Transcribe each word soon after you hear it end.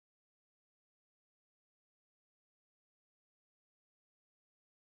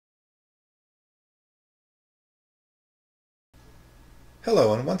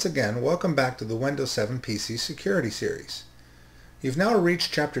Hello, and once again, welcome back to the Windows 7 PC Security Series. You've now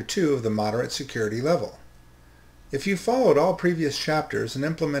reached Chapter 2 of the Moderate Security level. If you followed all previous chapters and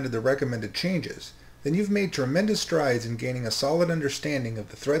implemented the recommended changes, then you've made tremendous strides in gaining a solid understanding of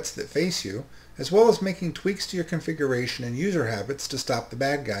the threats that face you, as well as making tweaks to your configuration and user habits to stop the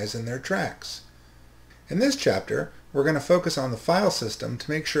bad guys in their tracks. In this chapter, we're going to focus on the file system to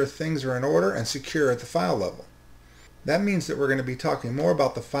make sure things are in order and secure at the file level. That means that we're going to be talking more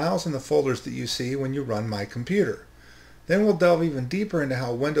about the files and the folders that you see when you run My Computer. Then we'll delve even deeper into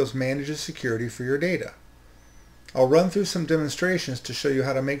how Windows manages security for your data. I'll run through some demonstrations to show you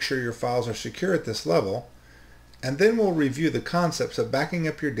how to make sure your files are secure at this level, and then we'll review the concepts of backing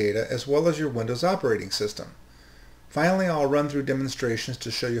up your data as well as your Windows operating system. Finally, I'll run through demonstrations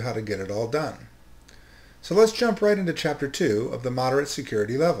to show you how to get it all done. So let's jump right into Chapter 2 of the Moderate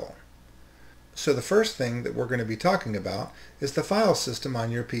Security level. So the first thing that we're going to be talking about is the file system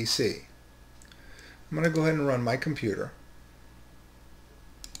on your PC. I'm going to go ahead and run My Computer.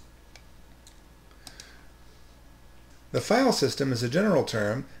 The file system is a general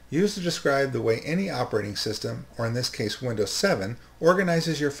term used to describe the way any operating system, or in this case Windows 7,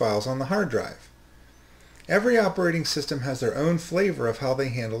 organizes your files on the hard drive. Every operating system has their own flavor of how they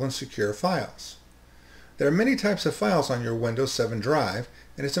handle and secure files. There are many types of files on your Windows 7 drive,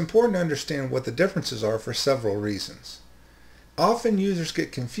 and it's important to understand what the differences are for several reasons. Often users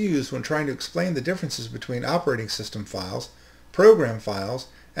get confused when trying to explain the differences between operating system files, program files,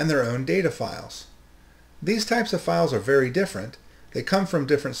 and their own data files. These types of files are very different, they come from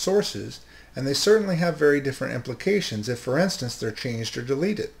different sources, and they certainly have very different implications if, for instance, they're changed or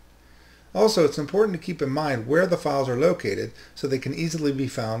deleted. Also, it's important to keep in mind where the files are located so they can easily be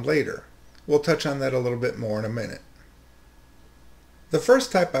found later. We'll touch on that a little bit more in a minute. The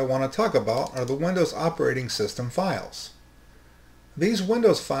first type I want to talk about are the Windows operating system files. These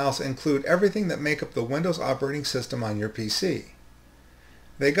Windows files include everything that make up the Windows operating system on your PC.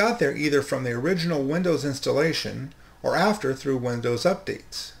 They got there either from the original Windows installation or after through Windows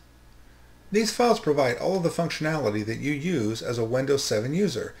updates. These files provide all of the functionality that you use as a Windows 7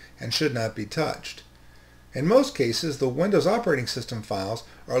 user and should not be touched. In most cases, the Windows operating system files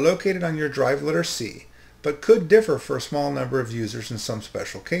are located on your drive letter C, but could differ for a small number of users in some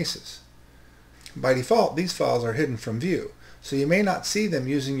special cases. By default, these files are hidden from view, so you may not see them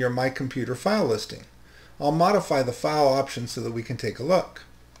using your My Computer file listing. I'll modify the file options so that we can take a look.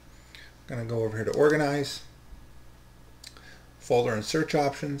 I'm going to go over here to Organize, Folder and Search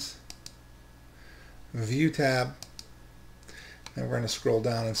Options, View tab, and we're going to scroll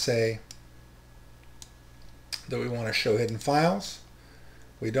down and say that we want to show hidden files.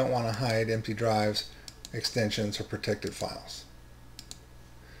 We don't want to hide empty drives, extensions, or protected files.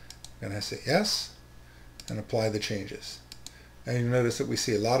 I'm going to say yes and apply the changes. And you'll notice that we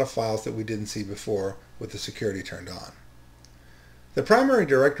see a lot of files that we didn't see before with the security turned on. The primary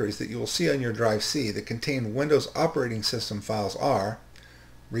directories that you will see on your drive C that contain Windows operating system files are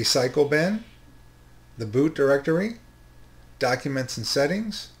Recycle Bin, the boot directory, Documents and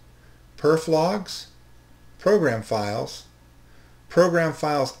Settings, Perf Logs, Program Files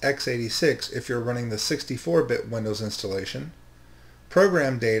x86 if you're running the 64-bit Windows installation,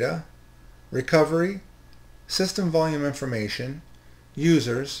 Program Data, Recovery, System Volume Information,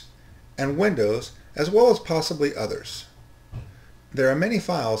 Users, and Windows, as well as possibly others. There are many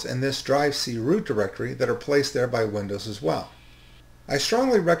files in this Drive C root directory that are placed there by Windows as well. I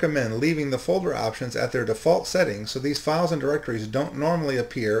strongly recommend leaving the folder options at their default settings so these files and directories don't normally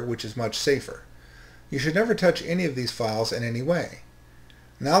appear, which is much safer. You should never touch any of these files in any way.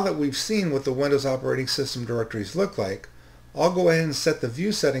 Now that we've seen what the Windows operating system directories look like, I'll go ahead and set the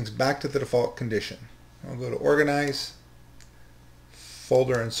view settings back to the default condition. I'll go to Organize,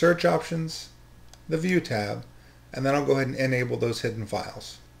 Folder and Search Options, the View tab, and then I'll go ahead and enable those hidden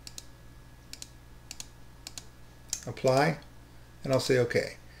files. Apply, and I'll say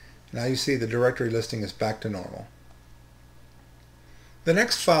OK. Now you see the directory listing is back to normal. The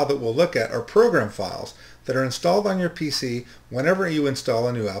next file that we'll look at are program files that are installed on your PC whenever you install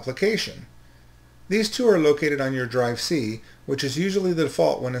a new application. These two are located on your drive C, which is usually the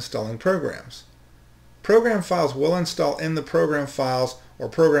default when installing programs. Program files will install in the Program Files or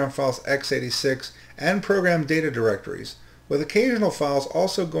Program Files x86 and Program Data directories, with occasional files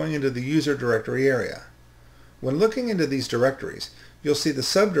also going into the User directory area. When looking into these directories, you'll see the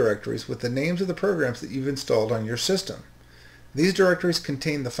subdirectories with the names of the programs that you've installed on your system. These directories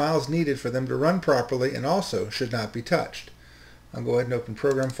contain the files needed for them to run properly and also should not be touched. I'll go ahead and open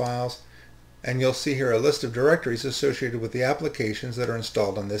Program Files, and you'll see here a list of directories associated with the applications that are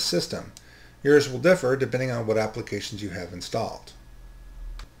installed on this system. Yours will differ depending on what applications you have installed.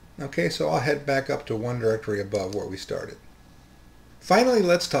 Okay, so I'll head back up to one directory above where we started. Finally,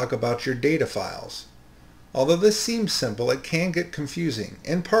 let's talk about your data files. Although this seems simple, it can get confusing,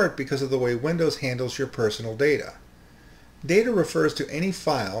 in part because of the way Windows handles your personal data. Data refers to any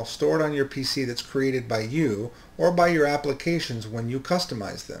file stored on your PC that's created by you or by your applications when you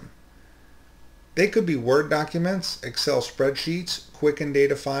customize them. They could be Word documents, Excel spreadsheets, Quicken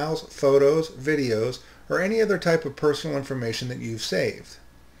data files, photos, videos, or any other type of personal information that you've saved.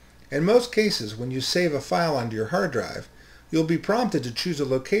 In most cases, when you save a file onto your hard drive, you'll be prompted to choose a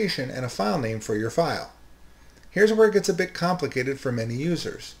location and a file name for your file. Here's where it gets a bit complicated for many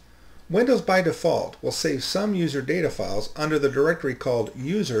users. Windows by default will save some user data files under the directory called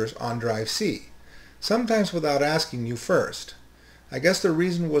Users on Drive C, sometimes without asking you first. I guess the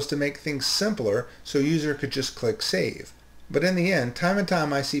reason was to make things simpler so user could just click Save. But in the end, time and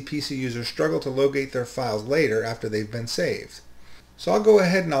time I see PC users struggle to locate their files later after they've been saved. So I'll go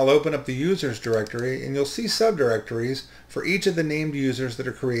ahead and I'll open up the Users directory, and you'll see subdirectories for each of the named users that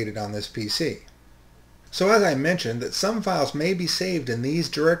are created on this PC. So as I mentioned, that some files may be saved in these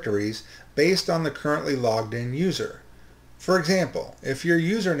directories based on the currently logged in user. For example, if your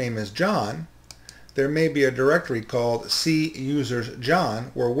username is John, there may be a directory called C Users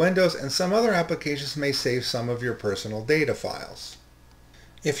John where Windows and some other applications may save some of your personal data files.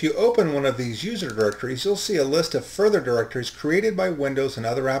 If you open one of these user directories, you'll see a list of further directories created by Windows and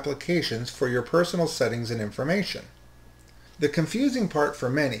other applications for your personal settings and information. The confusing part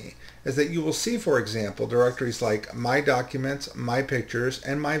for many is that you will see, for example, directories like My Documents, My Pictures,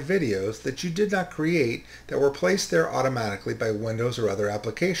 and My Videos that you did not create that were placed there automatically by Windows or other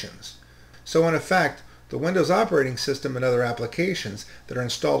applications. So in effect, the Windows operating system and other applications that are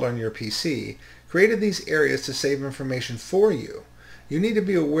installed on your PC created these areas to save information for you. You need to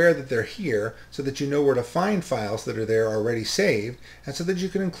be aware that they're here so that you know where to find files that are there already saved, and so that you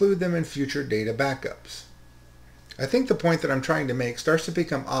can include them in future data backups. I think the point that I'm trying to make starts to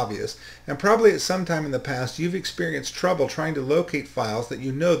become obvious, and probably at some time in the past you've experienced trouble trying to locate files that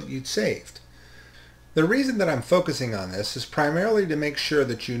you know that you'd saved. The reason that I'm focusing on this is primarily to make sure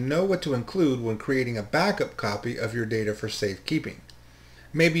that you know what to include when creating a backup copy of your data for safekeeping.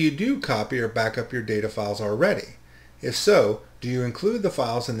 Maybe you do copy or backup your data files already. If so, do you include the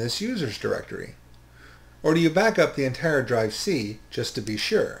files in this users directory? Or do you back up the entire drive C just to be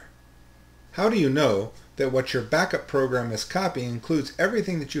sure? How do you know that what your backup program is copying includes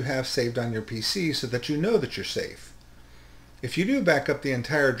everything that you have saved on your PC so that you know that you're safe? If you do back up the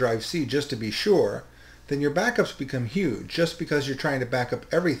entire drive C just to be sure, then your backups become huge just because you're trying to back up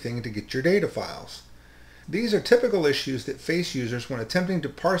everything to get your data files. These are typical issues that face users when attempting to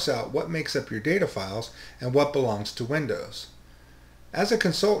parse out what makes up your data files and what belongs to Windows. As a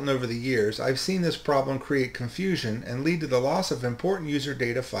consultant over the years, I've seen this problem create confusion and lead to the loss of important user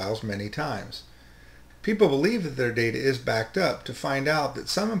data files many times. People believe that their data is backed up to find out that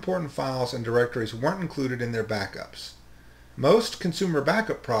some important files and directories weren't included in their backups. Most consumer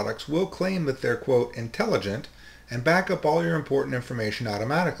backup products will claim that they're, quote, intelligent and back up all your important information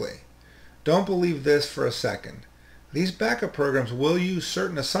automatically. Don't believe this for a second. These backup programs will use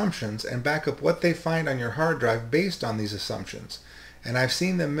certain assumptions and back up what they find on your hard drive based on these assumptions, and I've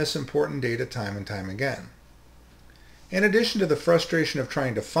seen them miss important data time and time again. In addition to the frustration of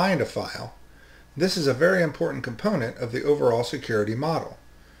trying to find a file, this is a very important component of the overall security model.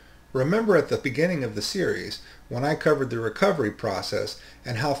 Remember at the beginning of the series when I covered the recovery process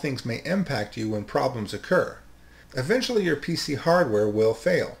and how things may impact you when problems occur. Eventually your PC hardware will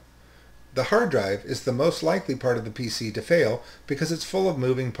fail. The hard drive is the most likely part of the PC to fail because it's full of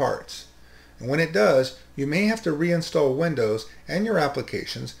moving parts. And when it does, you may have to reinstall Windows and your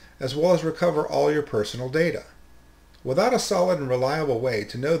applications as well as recover all your personal data. Without a solid and reliable way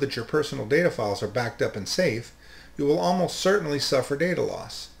to know that your personal data files are backed up and safe, you will almost certainly suffer data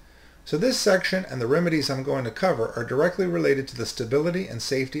loss. So this section and the remedies I'm going to cover are directly related to the stability and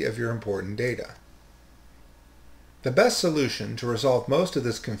safety of your important data. The best solution to resolve most of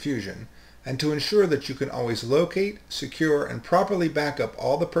this confusion and to ensure that you can always locate, secure, and properly back up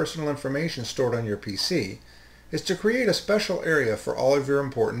all the personal information stored on your PC is to create a special area for all of your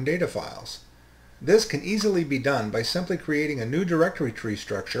important data files. This can easily be done by simply creating a new directory tree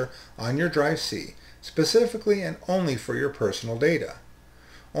structure on your drive C, specifically and only for your personal data.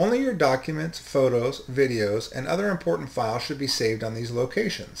 Only your documents, photos, videos, and other important files should be saved on these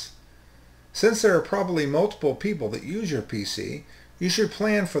locations. Since there are probably multiple people that use your PC, you should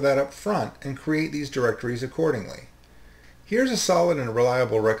plan for that up front and create these directories accordingly. Here's a solid and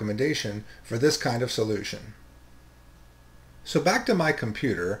reliable recommendation for this kind of solution. So back to my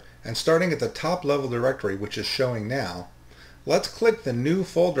computer, and starting at the top level directory which is showing now, let's click the New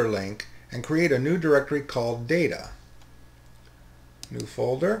Folder link and create a new directory called Data. New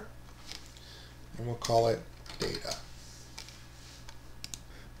folder, and we'll call it Data.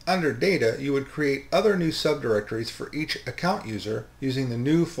 Under Data, you would create other new subdirectories for each account user using the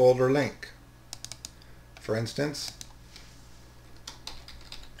New Folder link. For instance,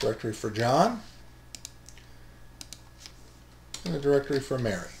 directory for John and a directory for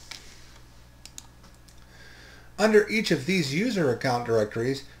Mary. Under each of these user account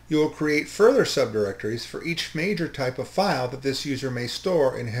directories, you will create further subdirectories for each major type of file that this user may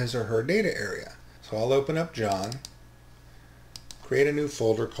store in his or her data area. So I'll open up John, create a new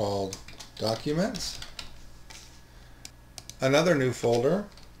folder called Documents, another new folder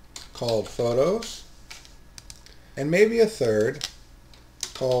called Photos, and maybe a third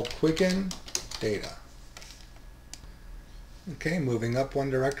called Quicken Data. Okay, moving up one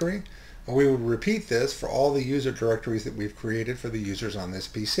directory. We would repeat this for all the user directories that we've created for the users on this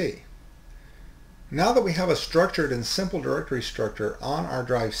PC. Now that we have a structured and simple directory structure on our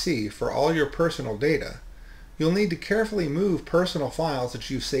drive C for all your personal data, you'll need to carefully move personal files that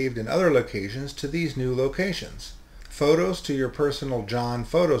you've saved in other locations to these new locations. Photos to your personal John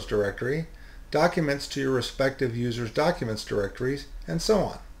Photos directory, documents to your respective users' documents directories, and so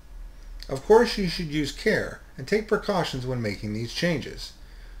on. Of course, you should use care and take precautions when making these changes.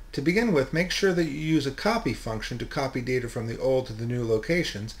 To begin with, make sure that you use a copy function to copy data from the old to the new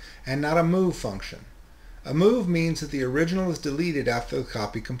locations and not a move function. A move means that the original is deleted after the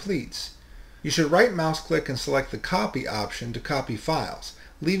copy completes. You should right mouse click and select the copy option to copy files,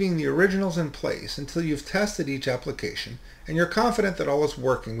 leaving the originals in place until you've tested each application and you're confident that all is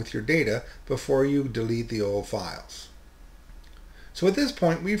working with your data before you delete the old files. So at this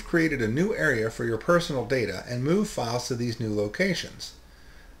point, we've created a new area for your personal data and moved files to these new locations.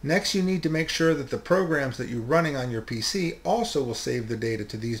 Next, you need to make sure that the programs that you're running on your PC also will save the data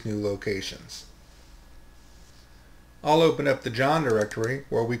to these new locations. I'll open up the John directory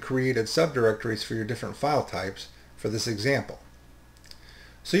where we created subdirectories for your different file types for this example.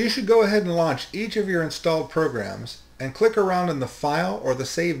 So you should go ahead and launch each of your installed programs and click around in the File or the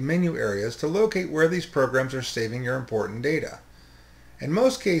Save menu areas to locate where these programs are saving your important data. In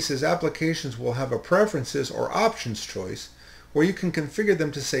most cases, applications will have a Preferences or Options choice where you can configure them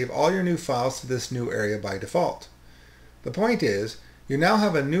to save all your new files to this new area by default. The point is, you now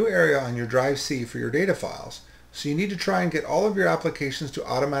have a new area on your drive C for your data files, so you need to try and get all of your applications to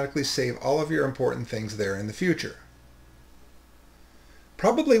automatically save all of your important things there in the future.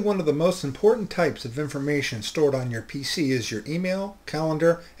 Probably one of the most important types of information stored on your PC is your email,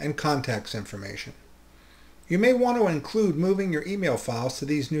 calendar, and contacts information. You may want to include moving your email files to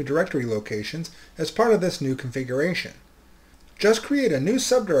these new directory locations as part of this new configuration. Just create a new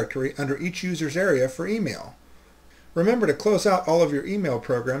subdirectory under each user's area for email. Remember to close out all of your email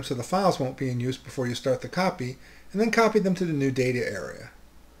programs so the files won't be in use before you start the copy, and then copy them to the new data area.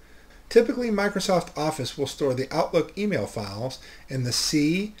 Typically, Microsoft Office will store the Outlook email files in the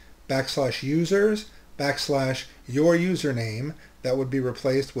C/users/your username that would be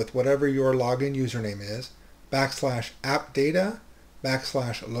replaced with whatever your login username is, /appdata,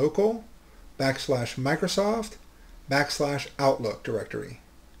 /local, /Microsoft, /Outlook directory.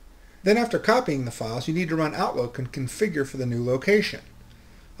 Then after copying the files, you need to run Outlook and configure for the new location.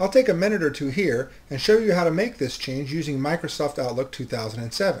 I'll take a minute or two here and show you how to make this change using Microsoft Outlook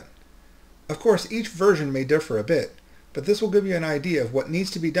 2007. Of course, each version may differ a bit, but this will give you an idea of what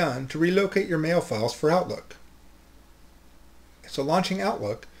needs to be done to relocate your mail files for Outlook. So launching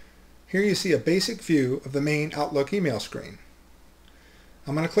Outlook, here you see a basic view of the main Outlook email screen.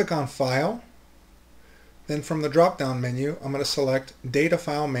 I'm going to click on File. Then from the drop-down menu, I'm going to select Data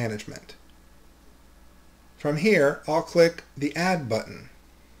File Management. From here, I'll click the Add button.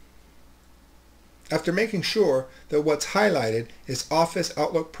 After making sure that what's highlighted is Office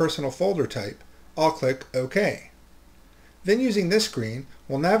Outlook Personal Folder type, I'll click OK. Then using this screen,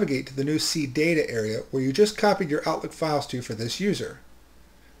 we'll navigate to the new C Data area where you just copied your Outlook files to for this user,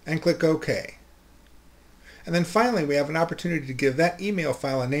 and click OK. And then finally, we have an opportunity to give that email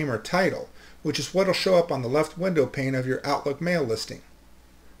file a name or title, which is what will show up on the left window pane of your Outlook mail listing.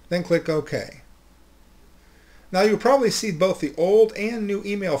 Then click OK. Now you'll probably see both the old and new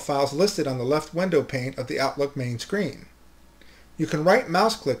email files listed on the left window pane of the Outlook main screen. You can right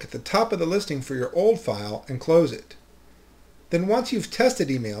mouse click at the top of the listing for your old file and close it. Then once you've tested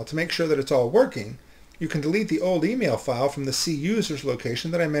email to make sure that it's all working, you can delete the old email file from the C users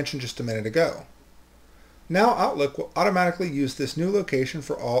location that I mentioned just a minute ago. Now Outlook will automatically use this new location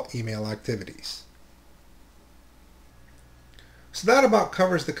for all email activities. So that about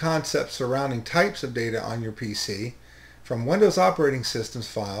covers the concepts surrounding types of data on your PC. from Windows operating systems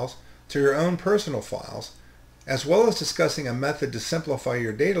files to your own personal files, as well as discussing a method to simplify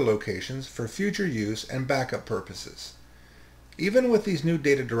your data locations for future use and backup purposes. Even with these new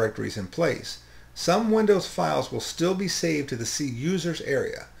data directories in place, some Windows files will still be saved to the C users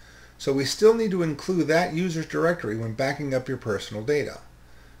area, so we still need to include that users directory when backing up your personal data.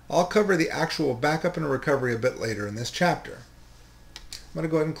 I'll cover the actual backup and recovery a bit later in this chapter. I'm going to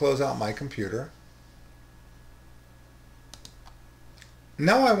go ahead and close out my computer.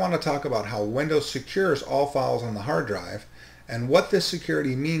 Now I want to talk about how Windows secures all files on the hard drive and what this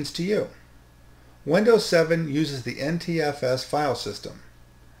security means to you. Windows 7 uses the NTFS file system.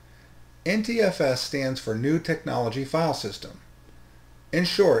 NTFS stands for New Technology File System. In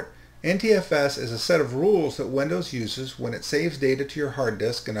short, NTFS is a set of rules that Windows uses when it saves data to your hard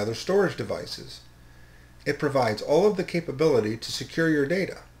disk and other storage devices. It provides all of the capability to secure your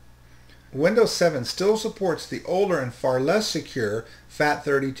data. Windows 7 still supports the older and far less secure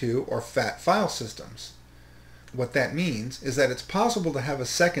FAT32 or FAT file systems. What that means is that it's possible to have a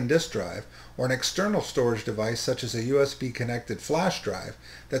second disk drive or an external storage device such as a USB connected flash drive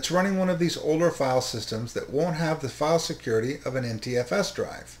that's running one of these older file systems that won't have the file security of an NTFS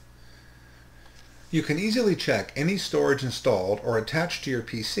drive. You can easily check any storage installed or attached to your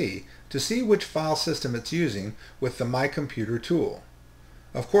PC to see which file system it's using with the My Computer tool.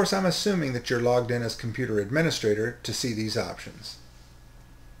 Of course, I'm assuming that you're logged in as computer administrator to see these options.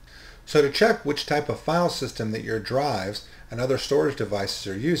 So to check which type of file system that your drives and other storage devices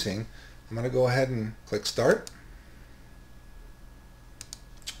are using, I'm going to go ahead and click Start,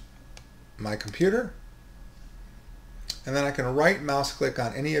 My Computer, and then I can right mouse click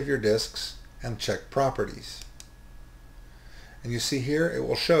on any of your disks and check Properties. And you see here it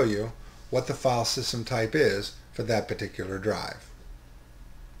will show you what the file system type is for that particular drive.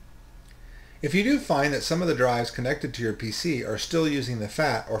 If you do find that some of the drives connected to your PC are still using the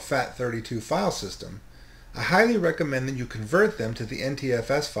FAT or FAT32 file system, I highly recommend that you convert them to the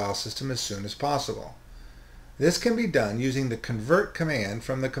NTFS file system as soon as possible. This can be done using the convert command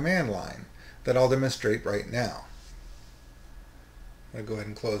from the command line that I'll demonstrate right now. I'm going to go ahead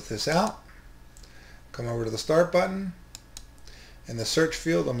and close this out. Come over to the Start button. In the search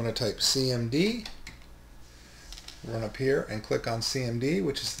field, I'm going to type CMD. Run up here and click on CMD,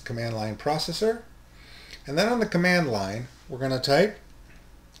 which is the command line processor. And then on the command line, we're going to type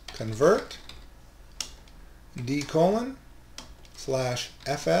convert d:/fs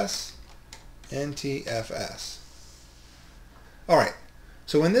NTFS. Alright,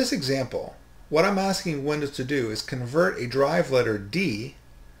 so in this example, what I'm asking Windows to do is convert a drive letter D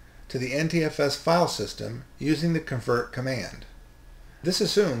to the NTFS file system using the convert command. This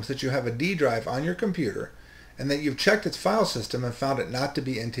assumes that you have a D drive on your computer and that you've checked its file system and found it not to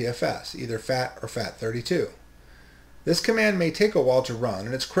be NTFS, either FAT or FAT32. This command may take a while to run,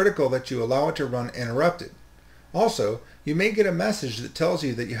 and it's critical that you allow it to run uninterrupted. Also, you may get a message that tells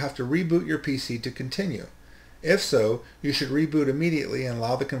you that you have to reboot your PC to continue. If so, you should reboot immediately and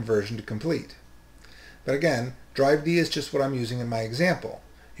allow the conversion to complete. But again, drive D is just what I'm using in my example.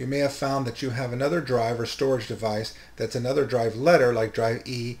 You may have found that you have another drive or storage device that's another drive letter like drive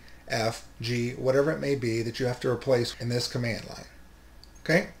E, F, G, whatever it may be that you have to replace in this command line.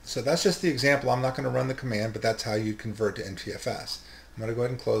 Okay, so that's just the example. I'm not going to run the command, but that's how you convert to NTFS. I'm going to go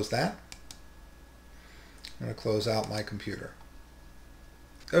ahead and close that. I'm going to close out my computer.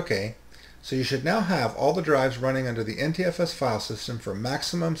 Okay, so you should now have all the drives running under the NTFS file system for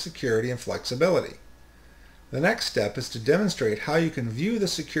maximum security and flexibility. The next step is to demonstrate how you can view the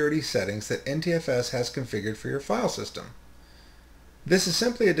security settings that NTFS has configured for your file system. This is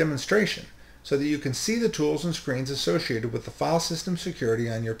simply a demonstration so that you can see the tools and screens associated with the file system security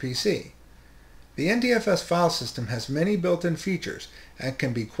on your PC. The NTFS file system has many built-in features and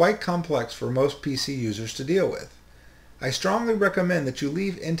can be quite complex for most PC users to deal with. I strongly recommend that you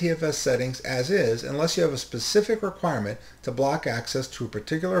leave NTFS settings as is unless you have a specific requirement to block access to a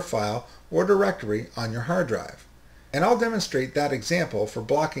particular file or directory on your hard drive. And I'll demonstrate that example for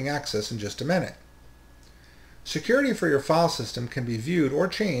blocking access in just a minute. Security for your file system can be viewed or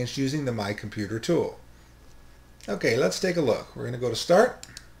changed using the My Computer tool. Okay, let's take a look. We're going to go to Start,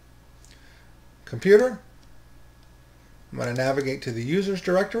 Computer. I'm going to navigate to the Users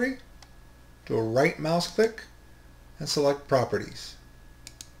directory, do a right mouse click, and select Properties.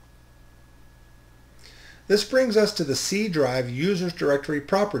 This brings us to the C drive Users Directory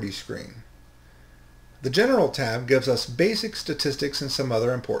Properties screen. The General tab gives us basic statistics and some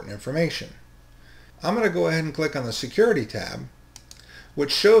other important information. I'm going to go ahead and click on the Security tab,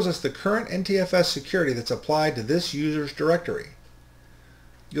 which shows us the current NTFS security that's applied to this user's directory.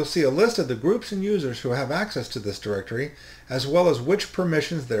 you'll see a list of the groups and users who have access to this directory, as well as which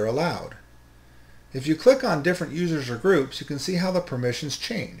permissions they're allowed. If you click on different users or groups, you can see how the permissions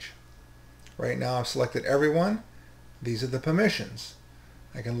change. Right now I've selected everyone. These are the permissions.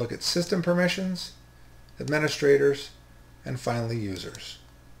 I can look at system permissions, administrators, and finally users.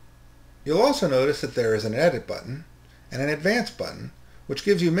 You'll also notice that there is an edit button and an advanced button, which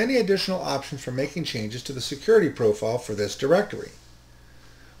gives you many additional options for making changes to the security profile for this directory.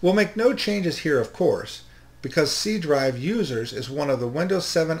 We'll make no changes here, of course, because C drive users is one of the Windows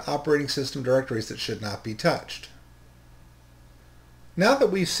 7 operating system directories that should not be touched. Now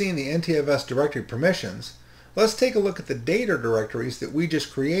that we've seen the NTFS directory permissions, let's take a look at the data directories that we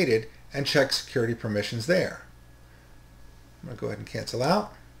just created and check security permissions there. I'm going to go ahead and cancel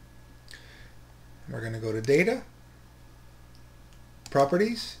out. We're going to go to Data,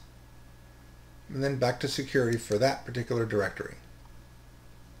 Properties, and then back to Security for that particular directory.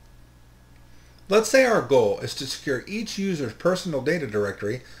 Let's say our goal is to secure each user's personal data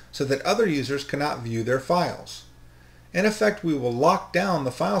directory so that other users cannot view their files. In effect, we will lock down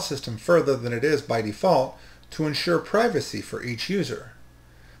the file system further than it is by default to ensure privacy for each user.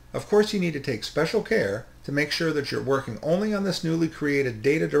 Of course, you need to take special care to make sure that you're working only on this newly created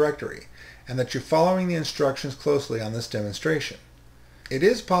data directory and that you're following the instructions closely on this demonstration. It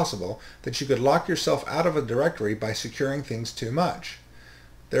is possible that you could lock yourself out of a directory by securing things too much.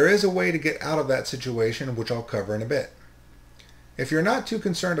 There is a way to get out of that situation, which I'll cover in a bit. If you're not too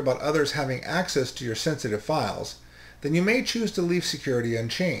concerned about others having access to your sensitive files, then you may choose to leave security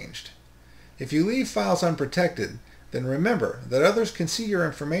unchanged. If you leave files unprotected, then remember that others can see your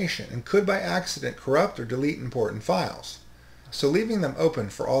information and could by accident corrupt or delete important files. So leaving them open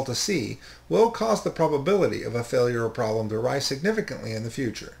for all to see will cause the probability of a failure or problem to rise significantly in the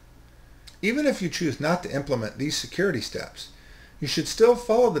future. Even if you choose not to implement these security steps, you should still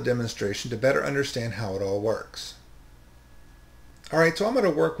follow the demonstration to better understand how it all works. Alright, so I'm going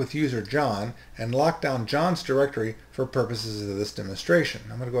to work with user John and lock down John's directory for purposes of this demonstration.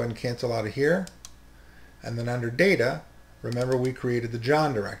 I'm going to go ahead and cancel out of here. And then under Data, remember we created the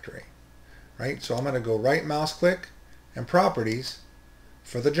John directory. Right? So I'm going to go right mouse click and Properties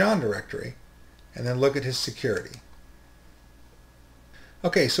for the John directory and then look at his security.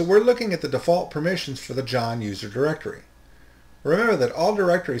 Okay, so we're looking at the default permissions for the John user directory. Remember that all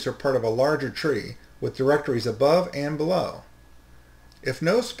directories are part of a larger tree with directories above and below. If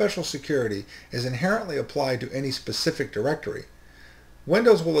no special security is inherently applied to any specific directory,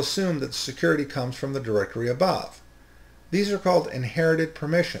 Windows will assume that security comes from the directory above. These are called inherited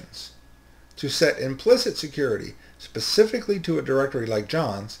permissions. To set implicit security specifically to a directory like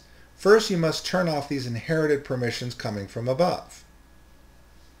John's, first you must turn off these inherited permissions coming from above.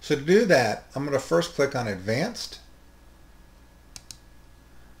 So to do that, I'm going to first click on Advanced,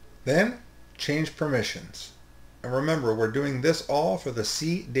 then Change Permissions. And remember, we're doing this all for the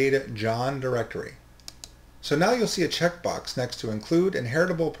C Data John directory. So now you'll see a checkbox next to Include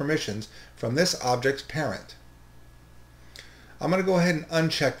Inheritable Permissions from this object's parent. I'm going to go ahead and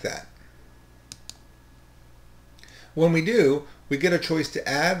uncheck that. When we do, we get a choice to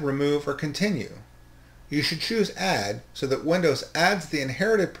add, remove, or continue. You should choose Add so that Windows adds the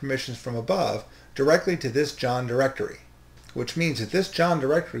inherited permissions from above directly to this John directory, which means that this John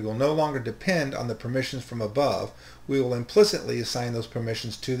directory will no longer depend on the permissions from above. We will implicitly assign those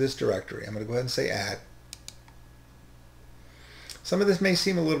permissions to this directory. I'm going to go ahead and say Add. Some of this may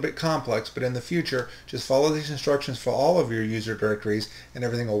seem a little bit complex, but in the future, just follow these instructions for all of your user directories and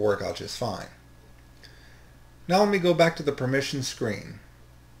everything will work out just fine. Now let me go back to the permissions screen.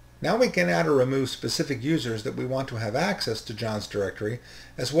 Now we can add or remove specific users that we want to have access to John's directory,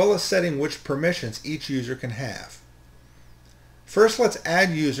 as well as setting which permissions each user can have. First, let's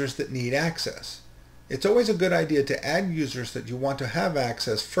add users that need access. It's always a good idea to add users that you want to have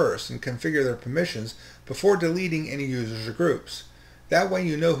access first and configure their permissions before deleting any users or groups. That way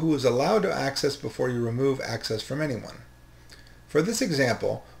you know who is allowed to access before you remove access from anyone. For this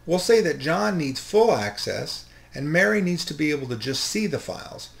example, we'll say that John needs full access and Mary needs to be able to just see the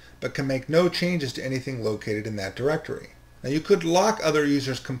files, but can make no changes to anything located in that directory. Now you could lock other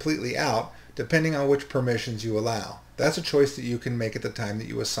users completely out depending on which permissions you allow. That's a choice that you can make at the time that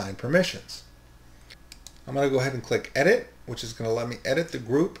you assign permissions. I'm going to go ahead and click Edit, which is going to let me edit the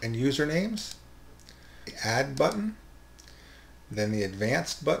group and usernames. The Add button, then the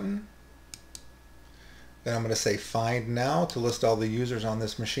Advanced button. Then I'm going to say Find Now to list all the users on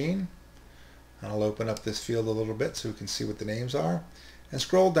this machine. And I'll open up this field a little bit so we can see what the names are. And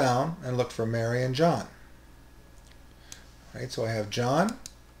scroll down and look for Mary and John. All right, so I have John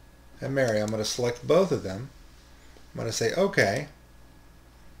and Mary. I'm going to select both of them. I'm going to say OK.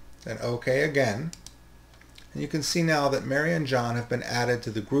 then OK again. And you can see now that Mary and John have been added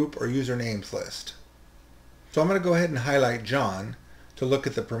to the group or usernames list. So I'm going to go ahead and highlight John to look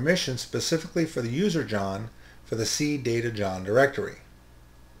at the permissions specifically for the user John for the C Data John directory.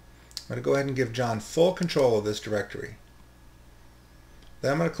 I'm going to go ahead and give John full control of this directory.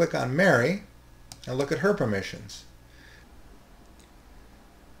 Then I'm going to click on Mary and look at her permissions.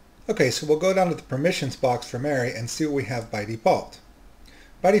 Okay, so we'll go down to the permissions box for Mary and see what we have by default.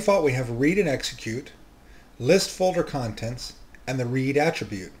 By default we have read and execute, list folder contents, and the read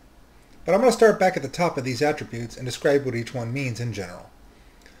attribute. But I'm going to start back at the top of these attributes and describe what each one means in general.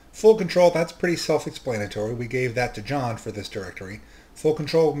 Full control, that's pretty self-explanatory. We gave that to John for this directory. Full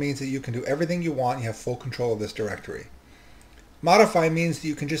control means that you can do everything you want. You have full control of this directory. Modify means that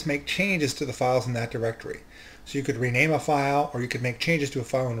you can just make changes to the files in that directory. So you could rename a file, or you could make changes to a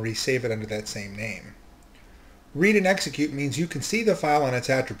file and resave it under that same name. Read and execute means you can see the file and its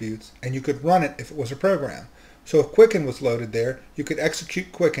attributes, and you could run it if it was a program. So if Quicken was loaded there, you could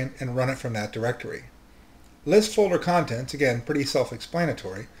execute Quicken and run it from that directory. List folder contents, again, pretty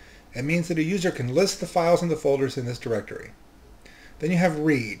self-explanatory. It means that a user can list the files and the folders in this directory. Then you have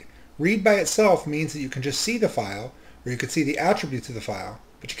read. Read by itself means that you can just see the file, or you could see the attributes of the file,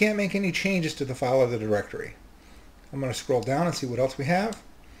 but you can't make any changes to the file or the directory. I'm going to scroll down and see what else we have.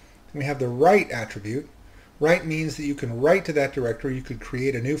 We have the write attribute. Write means that you can write to that directory. You could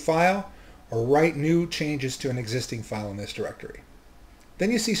create a new file or write new changes to an existing file in this directory.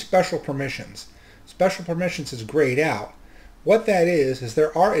 Then you see special permissions. Special permissions is grayed out. What that is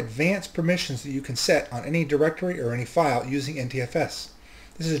there are advanced permissions that you can set on any directory or any file using NTFS.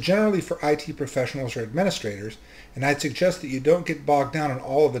 This is generally for IT professionals or administrators, and I'd suggest that you don't get bogged down on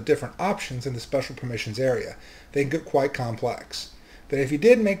all of the different options in the special permissions area. They can get quite complex. But if you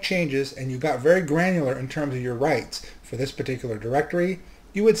did make changes and you got very granular in terms of your rights for this particular directory,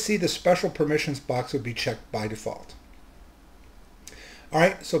 you would see the special permissions box would be checked by default.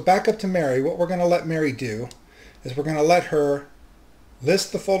 Alright, so back up to Mary. What we're going to let Mary do is we're going to let her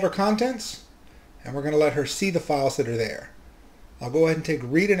list the folder contents, and we're going to let her see the files that are there. I'll go ahead and take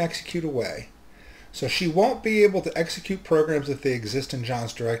read and execute away. So she won't be able to execute programs if they exist in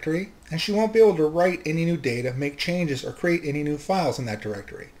John's directory, and she won't be able to write any new data, make changes, or create any new files in that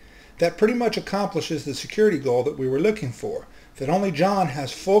directory. That pretty much accomplishes the security goal that we were looking for, that only John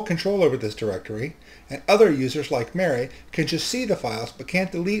has full control over this directory, and other users like Mary can just see the files but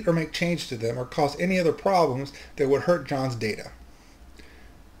can't delete or make changes to them or cause any other problems that would hurt John's data.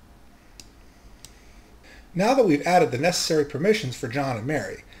 Now that we've added the necessary permissions for John and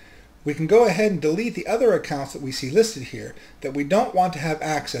Mary, we can go ahead and delete the other accounts that we see listed here that we don't want to have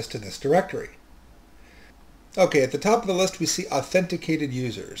access to this directory. Okay, at the top of the list we see authenticated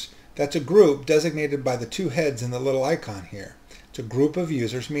users. That's a group designated by the two heads in the little icon here. It's a group of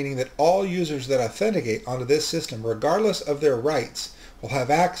users, meaning that all users that authenticate onto this system, regardless of their rights, will have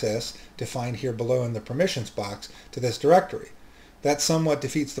access, defined here below in the permissions box, to this directory. That somewhat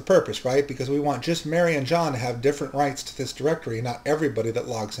defeats the purpose, right? Because we want just Mary and John to have different rights to this directory, not everybody that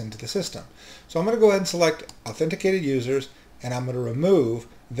logs into the system. So I'm going to go ahead and select authenticated users, and I'm going to remove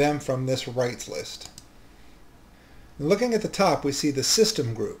them from this rights list. Looking at the top, we see the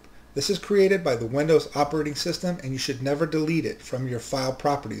system group. This is created by the Windows operating system, and you should never delete it from your file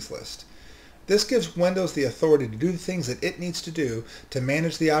properties list. This gives Windows the authority to do things that it needs to do to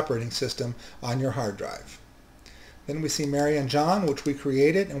manage the operating system on your hard drive. Then we see Mary and John, which we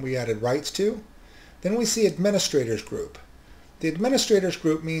created and we added rights to. Then we see administrators group. The administrators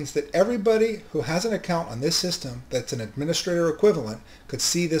group means that everybody who has an account on this system that's an administrator equivalent could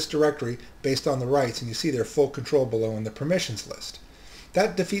see this directory based on the rights, and you see their full control below in the permissions list.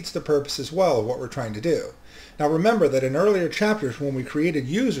 That defeats the purpose as well of what we're trying to do. Now remember that in earlier chapters when we created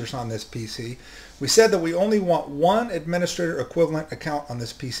users on this PC, we said that we only want one administrator equivalent account on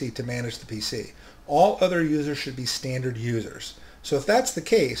this PC to manage the PC. All other users should be standard users. So if that's the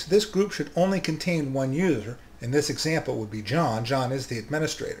case, this group should only contain one user. In this example, it would be John. John is the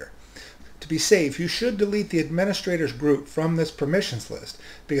administrator. To be safe, you should delete the administrators group from this permissions list,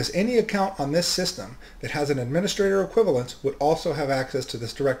 because any account on this system that has an administrator equivalence would also have access to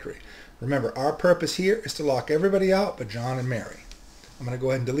this directory. Remember, our purpose here is to lock everybody out but John and Mary. I'm going to go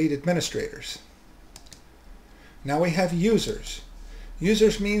ahead and delete administrators. Now we have users.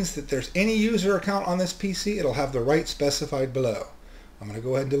 Users means that there's any user account on this PC, it'll have the rights specified below. I'm going to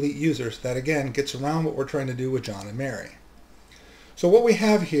go ahead and delete users. That again gets around what we're trying to do with John and Mary. So what we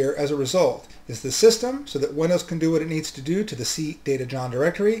have here as a result is the system, so that Windows can do what it needs to do to the C Data John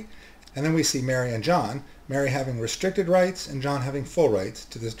directory, and then we see Mary and John, Mary having restricted rights and John having full rights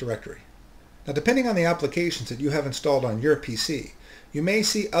to this directory. Now depending on the applications that you have installed on your PC, you may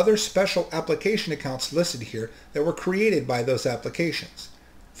see other special application accounts listed here that were created by those applications.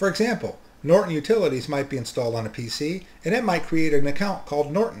 For example, Norton Utilities might be installed on a PC, and it might create an account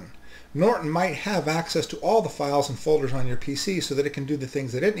called Norton. Norton might have access to all the files and folders on your PC so that it can do the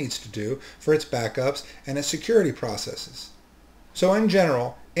things that it needs to do for its backups and its security processes. So in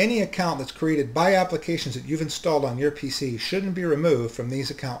general, any account that's created by applications that you've installed on your PC shouldn't be removed from these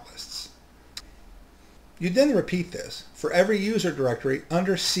account lists. You then repeat this for every user directory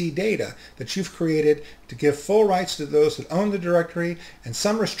under CData that you've created to give full rights to those that own the directory and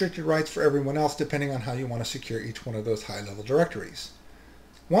some restricted rights for everyone else depending on how you want to secure each one of those high-level directories.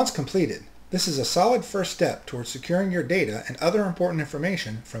 Once completed, this is a solid first step towards securing your data and other important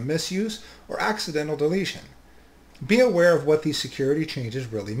information from misuse or accidental deletion. Be aware of what these security changes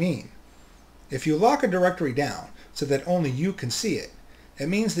really mean. If you lock a directory down so that only you can see it, it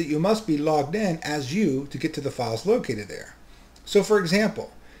means that you must be logged in as you to get to the files located there. So for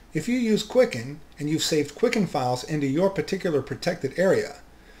example, if you use Quicken and you've saved Quicken files into your particular protected area,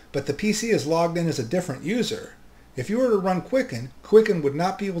 but the PC is logged in as a different user, if you were to run Quicken, Quicken would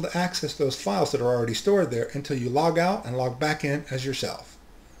not be able to access those files that are already stored there until you log out and log back in as yourself.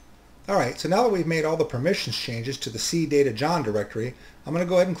 Alright, so now that we've made all the permissions changes to the CData John directory, I'm going to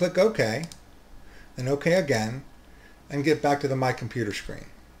go ahead and click OK, then OK again, and get back to the My Computer screen.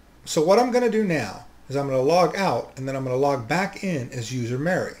 So what I'm going to do now is I'm going to log out and then I'm going to log back in as user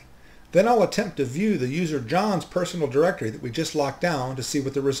Mary. Then I'll attempt to view the user John's personal directory that we just locked down to see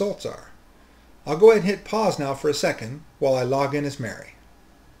what the results are. I'll go ahead and hit pause now for a second while I log in as Mary.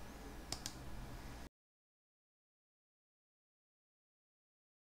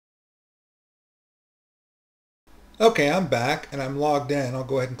 Okay, I'm back and I'm logged in. I'll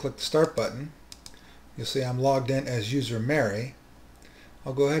go ahead and click the Start button. You'll see I'm logged in as user Mary.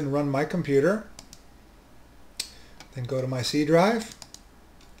 I'll go ahead and run my computer, then go to my C drive,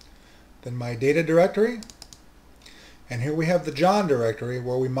 then my data directory, and here we have the John directory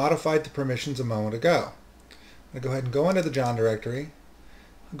where we modified the permissions a moment ago. I'm going to go ahead and go into the John directory,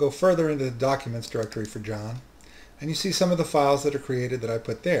 I'll go further into the Documents directory for John, and you see some of the files that are created that I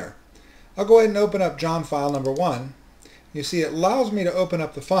put there. I'll go ahead and open up John file number 1. You see it allows me to open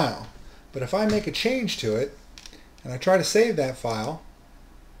up the file. But if I make a change to it, and I try to save that file,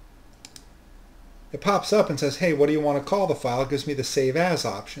 it pops up and says, hey, what do you want to call the file? It gives me the Save As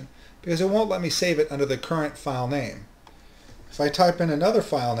option, because it won't let me save it under the current file name. If I type in another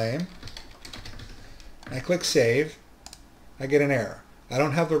file name, and I click Save, I get an error. I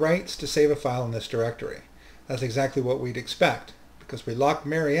don't have the rights to save a file in this directory. That's exactly what we'd expect, because we locked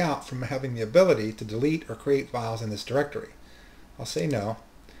Mary out from having the ability to delete or create files in this directory. I'll say no.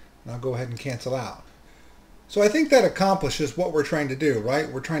 And I'll go ahead and cancel out. So I think that accomplishes what we're trying to do, right?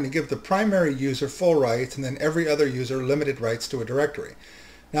 We're trying to give the primary user full rights and then every other user limited rights to a directory.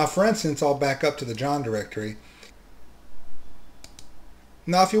 Now for instance, I'll back up to the John directory.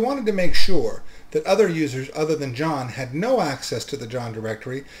 Now if you wanted to make sure that other users other than John had no access to the John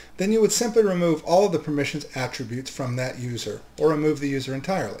directory, then you would simply remove all of the permissions attributes from that user or remove the user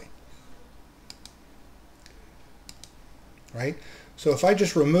entirely. Right? So if I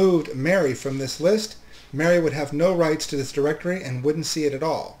just removed Mary from this list, Mary would have no rights to this directory and wouldn't see it at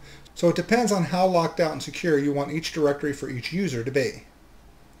all. So it depends on how locked out and secure you want each directory for each user to be.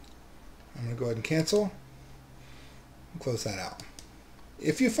 I'm going to go ahead and cancel and close that out.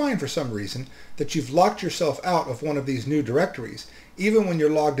 If you find for some reason that you've locked yourself out of one of these new directories, even when you're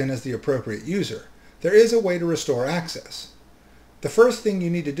logged in as the appropriate user, there is a way to restore access. The first thing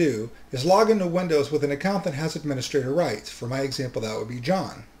you need to do is log into Windows with an account that has administrator rights. For my example, that would be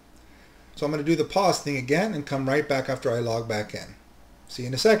John. So I'm going to do the pause thing again and come right back after I log back in. See you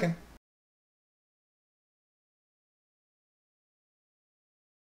in a second.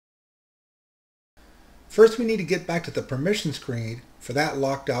 First, we need to get back to the permission screen for that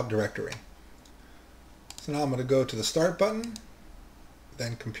locked out directory. So now I'm going to go to the Start button,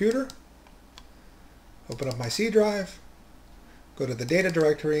 then Computer, open up my C drive, go to the Data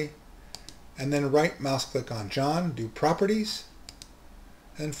directory, and then right mouse click on John, do Properties,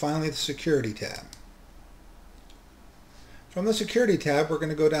 and finally the Security tab. From the Security tab, we're going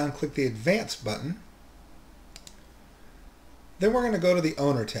to go down and click the Advanced button. Then we're going to go to the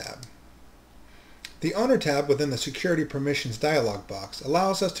Owner tab. The Owner tab within the Security Permissions dialog box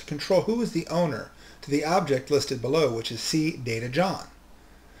allows us to control who is the owner to the object listed below, which is CData John.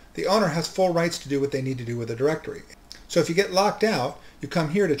 The owner has full rights to do what they need to do with the directory. So if you get locked out, you come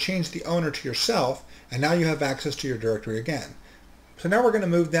here to change the owner to yourself, and now you have access to your directory again. So now we're going to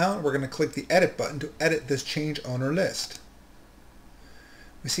move down, we're going to click the Edit button to edit this Change Owner list.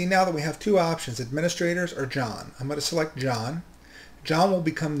 We see now that we have two options, Administrators or John. I'm going to select John, John will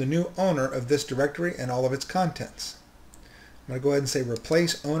become the new owner of this directory and all of its contents. I'm going to go ahead and say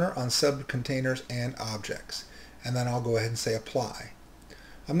replace owner on subcontainers and objects, and then I'll go ahead and say apply.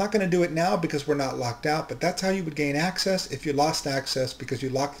 I'm not going to do it now because we're not locked out, but that's how you would gain access if you lost access because you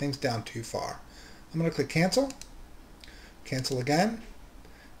locked things down too far. I'm going to click cancel, cancel again,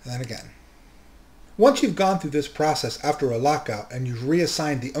 and then again. Once you've gone through this process after a lockout and you've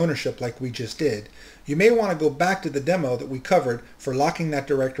reassigned the ownership like we just did, you may want to go back to the demo that we covered for locking that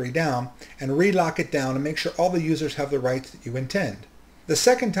directory down and relock it down and make sure all the users have the rights that you intend. The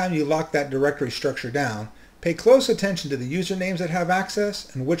second time you lock that directory structure down, pay close attention to the usernames that have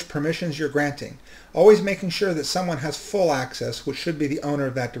access and which permissions you're granting, always making sure that someone has full access, which should be the owner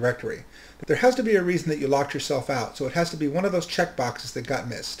of that directory. But there has to be a reason that you locked yourself out, so it has to be one of those checkboxes that got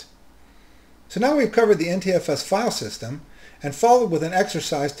missed. So now we've covered the NTFS file system and followed with an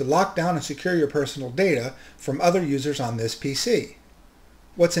exercise to lock down and secure your personal data from other users on this PC.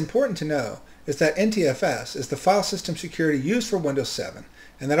 What's important to know is that NTFS is the file system security used for Windows 7,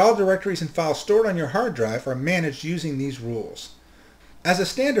 and that all directories and files stored on your hard drive are managed using these rules. As a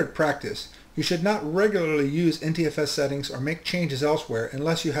standard practice, you should not regularly use NTFS settings or make changes elsewhere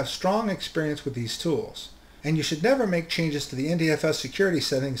unless you have strong experience with these tools. And you should never make changes to the NTFS security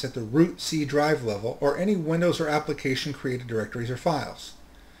settings at the root C drive level or any Windows or application created directories or files.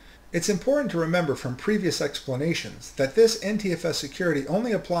 It's important to remember from previous explanations that this NTFS security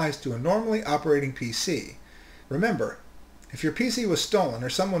only applies to a normally operating PC. Remember, if your PC was stolen or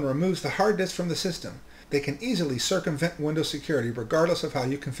someone removes the hard disk from the system, they can easily circumvent Windows security regardless of how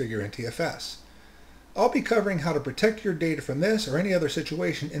you configure NTFS. I'll be covering how to protect your data from this or any other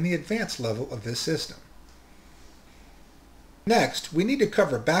situation in the advanced level of this system. Next, we need to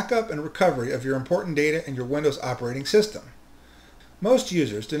cover backup and recovery of your important data in your Windows operating system. Most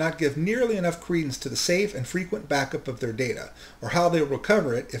users do not give nearly enough credence to the safe and frequent backup of their data, or how they will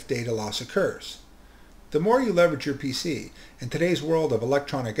recover it if data loss occurs. The more you leverage your PC in today's world of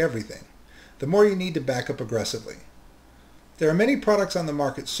electronic everything, the more you need to back up aggressively. There are many products on the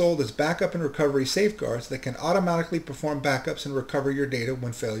market sold as backup and recovery safeguards that can automatically perform backups and recover your data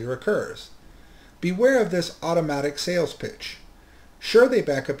when failure occurs. Beware of this automatic sales pitch. Sure, they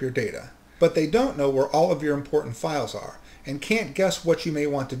back up your data, but they don't know where all of your important files are and can't guess what you may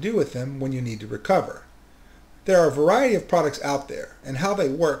want to do with them when you need to recover. There are a variety of products out there, and how they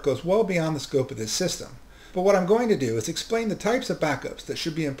work goes well beyond the scope of this system. But what I'm going to do is explain the types of backups that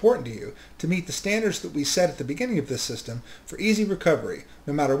should be important to you to meet the standards that we set at the beginning of this system for easy recovery,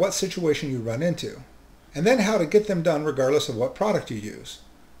 no matter what situation you run into, and then how to get them done regardless of what product you use.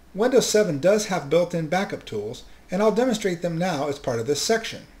 Windows 7 does have built-in backup tools, and I'll demonstrate them now as part of this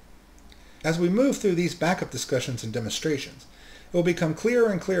section. As we move through these backup discussions and demonstrations, it will become clearer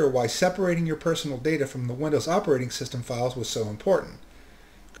and clearer why separating your personal data from the Windows operating system files was so important.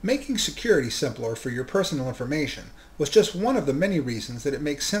 Making security simpler for your personal information was just one of the many reasons that it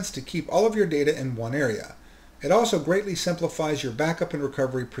makes sense to keep all of your data in one area. It also greatly simplifies your backup and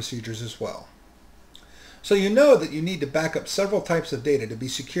recovery procedures as well. So you know that you need to back up several types of data to be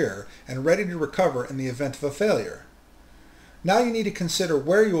secure and ready to recover in the event of a failure. Now you need to consider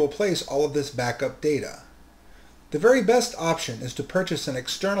where you will place all of this backup data. The very best option is to purchase an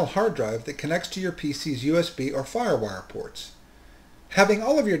external hard drive that connects to your PC's USB or FireWire ports. Having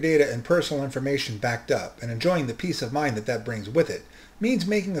all of your data and personal information backed up and enjoying the peace of mind that that brings with it means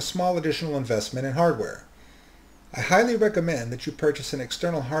making a small additional investment in hardware. I highly recommend that you purchase an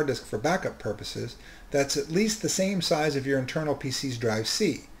external hard disk for backup purposes that's at least the same size of your internal PC's drive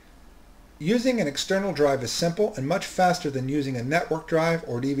C. Using an external drive is simple and much faster than using a network drive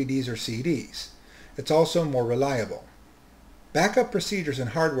or DVDs or CDs. It's also more reliable. Backup procedures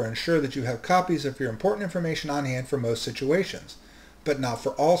and hardware ensure that you have copies of your important information on hand for most situations, but not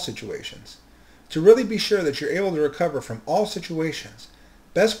for all situations. To really be sure that you're able to recover from all situations,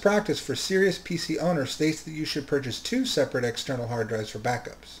 best practice for serious PC owners states that you should purchase 2 separate external hard drives for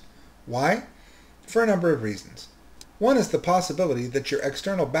backups. Why? For a number of reasons. One is the possibility that your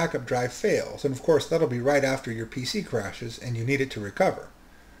external backup drive fails, and of course that'll be right after your PC crashes and you need it to recover.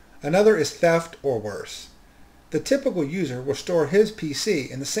 Another is theft or worse. The typical user will store his PC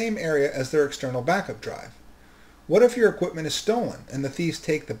in the same area as their external backup drive. What if your equipment is stolen and the thieves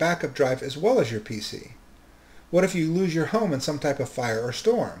take the backup drive as well as your PC? What if you lose your home in some type of fire or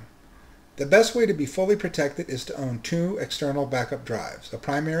storm? The best way to be fully protected is to own 2 external backup drives, a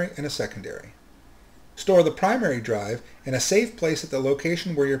primary and a secondary. Store the primary drive in a safe place at the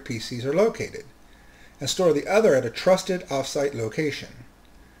location where your PCs are located, and store the other at a trusted off-site location.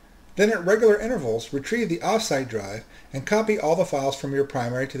 Then at regular intervals, retrieve the off-site drive and copy all the files from your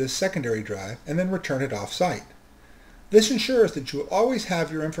primary to this secondary drive and then return it off-site. This ensures that you will always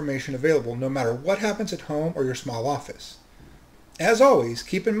have your information available no matter what happens at home or your small office. As always,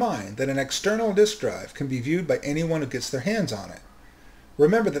 keep in mind that an external disk drive can be viewed by anyone who gets their hands on it.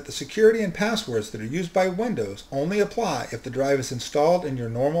 Remember that the security and passwords that are used by Windows only apply if the drive is installed in your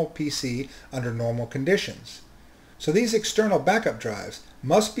normal PC under normal conditions. So these external backup drives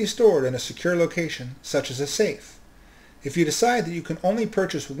must be stored in a secure location, such as a safe. If you decide that you can only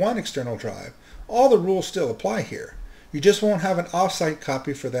purchase one external drive, all the rules still apply here. You just won't have an off-site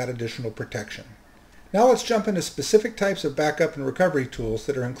copy for that additional protection. Now let's jump into specific types of backup and recovery tools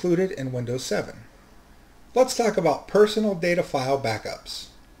that are included in Windows 7. Let's talk about personal data file backups.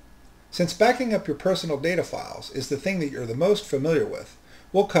 Since backing up your personal data files is the thing that you're the most familiar with,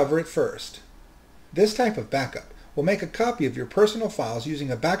 we'll cover it first. This type of backup will make a copy of your personal files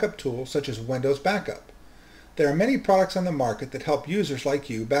using a backup tool such as Windows Backup. There are many products on the market that help users like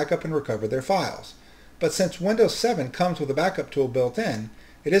you back up and recover their files, but since Windows 7 comes with a backup tool built in,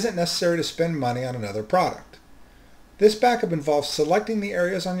 it isn't necessary to spend money on another product. This backup involves selecting the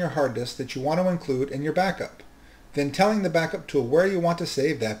areas on your hard disk that you want to include in your backup, then telling the backup tool where you want to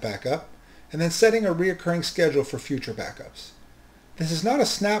save that backup, and then setting a recurring schedule for future backups. This is not a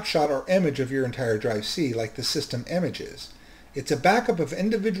snapshot or image of your entire drive C like the system image is. It's a backup of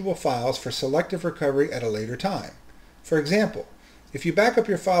individual files for selective recovery at a later time. For example, if you back up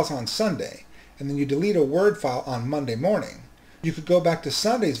your files on Sunday, and then you delete a Word file on Monday morning, you could go back to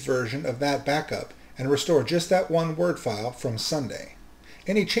Sunday's version of that backup and restore just that one Word file from Sunday.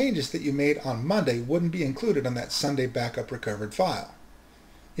 Any changes that you made on Monday wouldn't be included on that Sunday backup recovered file.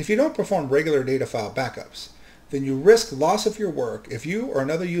 If you don't perform regular data file backups, then you risk loss of your work if you or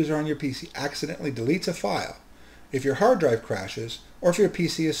another user on your PC accidentally deletes a file, if your hard drive crashes, or if your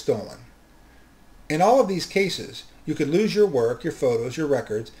PC is stolen. In all of these cases, you could lose your work, your photos, your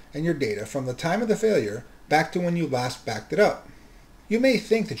records, and your data from the time of the failure back to when you last backed it up. You may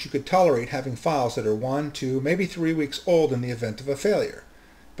think that you could tolerate having files that are 1, 2, maybe 3 weeks old in the event of a failure,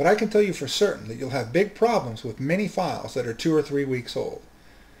 but I can tell you for certain that you'll have big problems with many files that are 2 or 3 weeks old.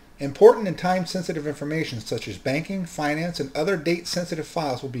 Important and time-sensitive information such as banking, finance, and other date-sensitive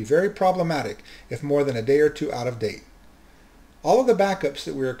files will be very problematic if more than a day or two out of date. All of the backups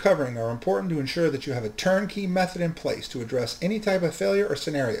that we are covering are important to ensure that you have a turnkey method in place to address any type of failure or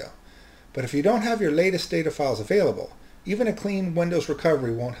scenario. But if you don't have your latest data files available, even a clean Windows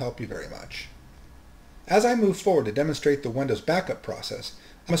recovery won't help you very much. As I move forward to demonstrate the Windows backup process,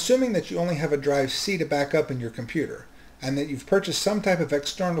 I'm assuming that you only have a drive C to back up in your computer, and that you've purchased some type of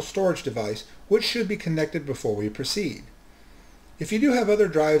external storage device which should be connected before we proceed. If you do have other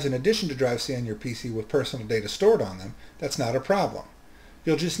drives in addition to drive C on your PC with personal data stored on them, that's not a problem.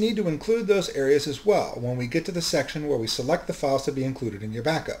 You'll just need to include those areas as well when we get to the section where we select the files to be included in your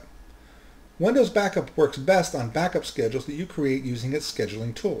backup. Windows Backup works best on backup schedules that you create using its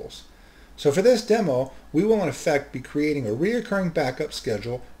scheduling tools. So for this demo, we will in effect be creating a recurring backup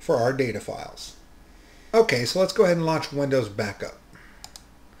schedule for our data files. Okay, so let's go ahead and launch Windows Backup.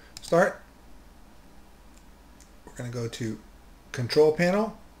 Start. We're going to go to Control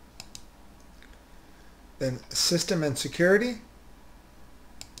Panel, then System and Security,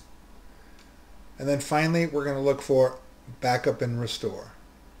 and then finally we're going to look for Backup and Restore.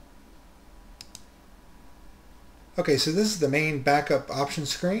 Okay, so this is the main backup options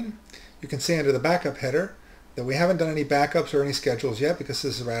screen. You can see under the backup header that we haven't done any backups or any schedules yet because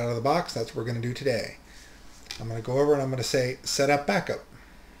this is right out of the box. That's what we're going to do today. I'm going to go over and I'm going to say Set Up Backup.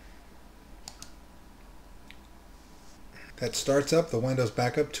 That starts up the Windows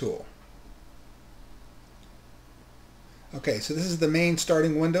Backup tool. Okay, so this is the main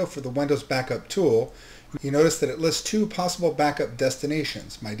starting window for the Windows Backup tool. You notice that it lists two possible backup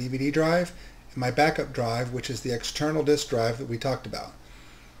destinations, my DVD drive and my backup drive, which is the external disk drive that we talked about.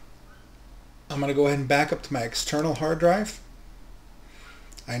 I'm going to go ahead and back up to my external hard drive.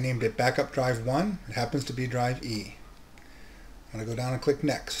 I named it Backup Drive 1. It happens to be Drive E. I'm going to go down and click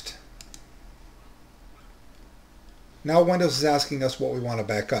Next. Now Windows is asking us what we want to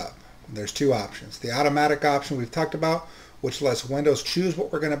back up. There's two options. The automatic option we've talked about, which lets Windows choose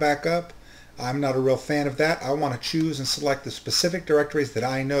what we're going to back up. I'm not a real fan of that. I want to choose and select the specific directories that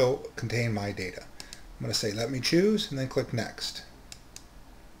I know contain my data. I'm going to say let me choose and then click Next.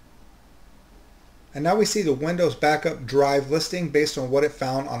 And now we see the Windows Backup drive listing based on what it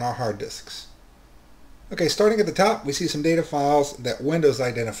found on our hard disks. Okay, starting at the top, we see some data files that Windows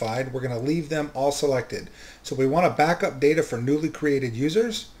identified. We're going to leave them all selected. So we want to back up data for newly created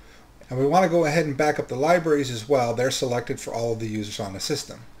users, and we want to go ahead and back up the libraries as well. They're selected for all of the users on the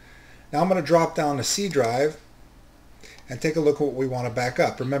system. Now I'm going to drop down to C drive, and take a look at what we want to back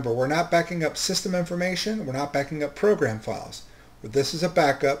up. Remember, we're not backing up system information, we're not backing up program files. This is a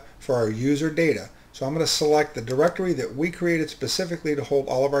backup for our user data. So I'm going to select the directory that we created specifically to hold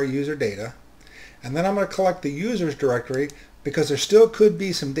all of our user data. And then I'm going to collect the users directory because there still could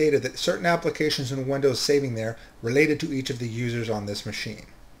be some data that certain applications in Windows saving there related to each of the users on this machine.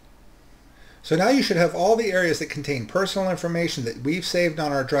 So now you should have all the areas that contain personal information that we've saved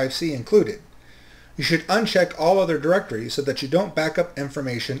on our drive C included. You should uncheck all other directories so that you don't back up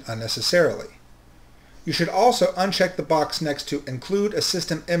information unnecessarily. You should also uncheck the box next to include a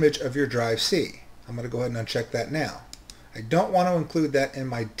system image of your drive C. I'm going to go ahead and uncheck that now. I don't want to include that in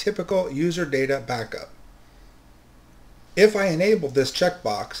my typical user data backup. If I enabled this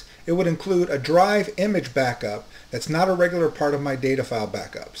checkbox, it would include a drive image backup that's not a regular part of my data file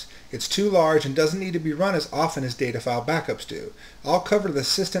backups. It's too large and doesn't need to be run as often as data file backups do. I'll cover the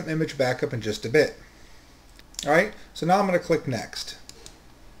system image backup in just a bit. Alright, so now I'm going to click Next.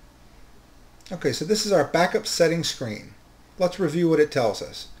 Okay, so this is our backup settings screen. Let's review what it tells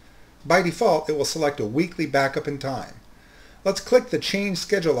us. By default, it will select a weekly backup in time. Let's click the Change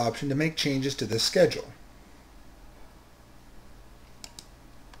Schedule option to make changes to this schedule.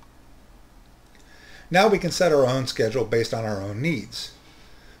 Now we can set our own schedule based on our own needs.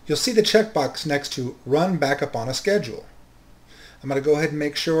 You'll see the checkbox next to Run Backup on a Schedule. I'm going to go ahead and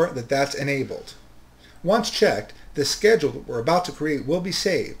make sure that that's enabled. Once checked, the schedule that we're about to create will be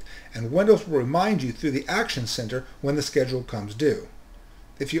saved, and Windows will remind you through the Action Center when the schedule comes due.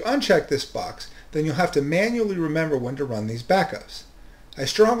 If you uncheck this box, then you'll have to manually remember when to run these backups. I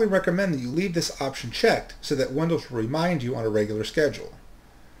strongly recommend that you leave this option checked so that Windows will remind you on a regular schedule.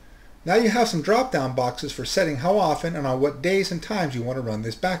 Now you have some drop-down boxes for setting how often and on what days and times you want to run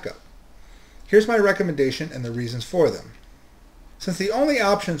this backup. Here's my recommendation and the reasons for them. Since the only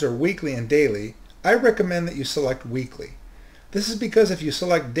options are weekly and daily, I recommend that you select weekly. This is because if you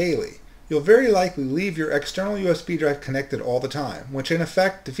select daily, you'll very likely leave your external USB drive connected all the time, which in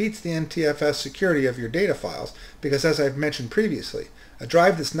effect defeats the NTFS security of your data files because, as I've mentioned previously, a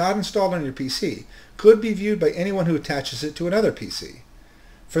drive that's not installed on your PC could be viewed by anyone who attaches it to another PC.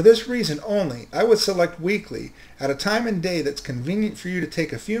 For this reason only, I would select weekly at a time and day that's convenient for you to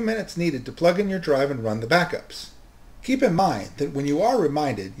take a few minutes needed to plug in your drive and run the backups. Keep in mind that when you are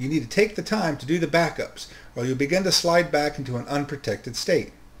reminded, you need to take the time to do the backups, or you'll begin to slide back into an unprotected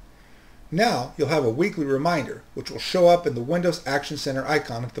state. Now you'll have a weekly reminder, which will show up in the Windows Action Center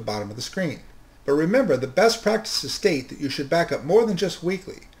icon at the bottom of the screen. But remember, the best practices state that you should back up more than just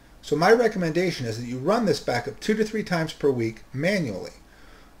weekly, so my recommendation is that you run this backup 2 to 3 times per week manually.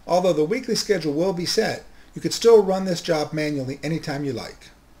 Although the weekly schedule will be set, you could still run this job manually anytime you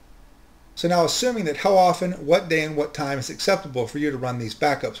like. So now, assuming that how often, what day, and what time is acceptable for you to run these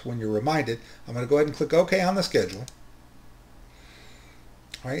backups when you're reminded, I'm going to go ahead and click OK on the schedule.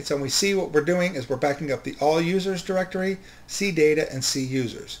 Alright, so we see what we're doing is we're backing up the All Users directory, C Data, and C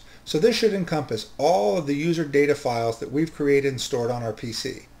Users. So this should encompass all of the user data files that we've created and stored on our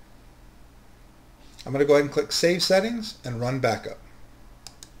PC. I'm going to go ahead and click Save Settings and Run Backup.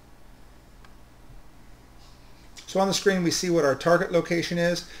 So on the screen we see what our target location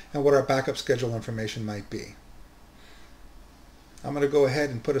is and what our backup schedule information might be. I'm going to go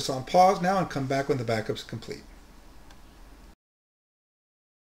ahead and put us on pause now and come back when the backup's complete.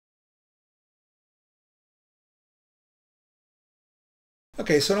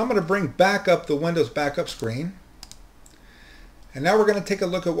 Okay, so now I'm going to bring back up the Windows backup screen. And now we're going to take a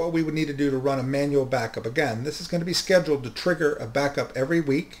look at what we would need to do to run a manual backup. Again, this is going to be scheduled to trigger a backup every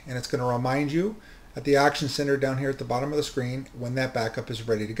week, and it's going to remind you at the Action Center down here at the bottom of the screen when that backup is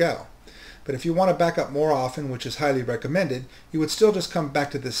ready to go. But if you want to back up more often, which is highly recommended, you would still just come back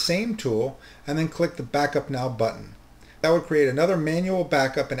to the same tool and then click the Backup Now button. That would create another manual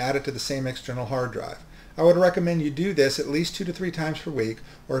backup and add it to the same external hard drive. I would recommend you do this at least 2 to 3 times per week,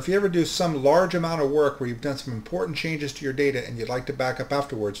 or if you ever do some large amount of work where you've done some important changes to your data and you'd like to back up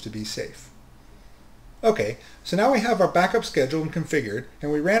afterwards to be safe. Okay, so now we have our backup scheduled and configured,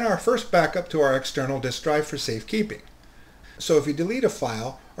 and we ran our first backup to our external disk drive for safekeeping. So if you delete a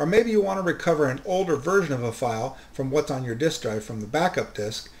file, or maybe you want to recover an older version of a file from what's on your disk drive from the backup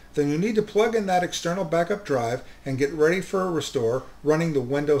disk, then you need to plug in that external backup drive and get ready for a restore running the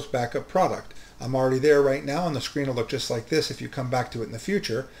Windows backup product. I'm already there right now, and the screen will look just like this if you come back to it in the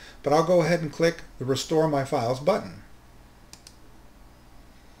future, but I'll go ahead and click the Restore My Files button.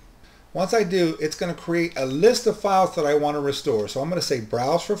 Once I do, it's going to create a list of files that I want to restore. So I'm going to say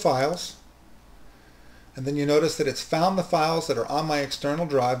Browse for Files, and then you notice that it's found the files that are on my external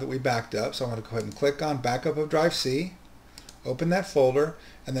drive that we backed up. So I'm going to go ahead and click on Backup of Drive C. Open that folder,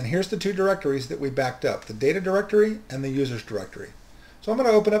 and then here's the two directories that we backed up, the data directory and the users directory. So I'm going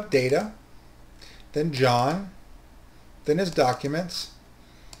to open up data, then John, then his documents.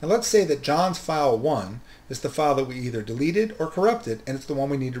 And let's say that John's file 1 is the file that we either deleted or corrupted, and it's the one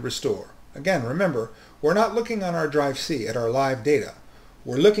we need to restore. Again, remember, we're not looking on our drive C at our live data.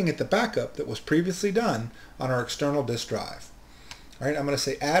 We're looking at the backup that was previously done on our external disk drive. All right, I'm going to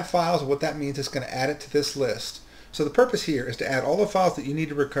say add files, and what that means is going to add it to this list. So the purpose here is to add all the files that you need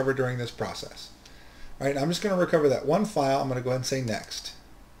to recover during this process. All right, I'm just going to recover that one file. I'm going to go ahead and say next.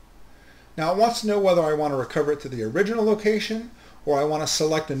 Now it wants to know whether I want to recover it to the original location or I want to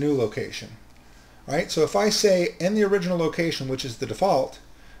select a new location. All right, so if I say in the original location, which is the default,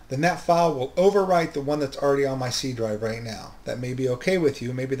 then that file will overwrite the one that's already on my C drive right now. That may be okay with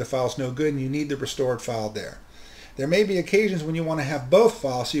you. Maybe the file's no good and you need the restored file there. There may be occasions when you want to have both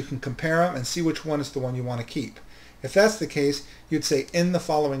files so you can compare them and see which one is the one you want to keep. If that's the case, you'd say in the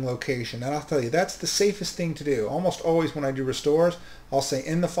following location. And I'll tell you, that's the safest thing to do. Almost always when I do restores, I'll say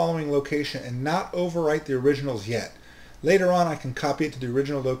in the following location and not overwrite the originals yet. Later on, I can copy it to the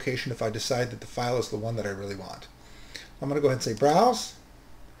original location if I decide that the file is the one that I really want. I'm going to go ahead and say browse.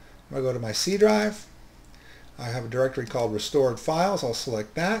 I'm going to go to my C drive. I have a directory called restored files. I'll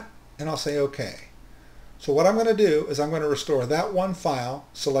select that and I'll say OK. So what I'm going to do is I'm going to restore that one file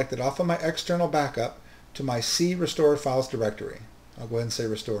selected off of my external backup to my C restored files directory. I'll go ahead and say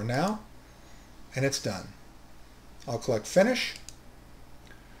restore now, and it's done. I'll click finish.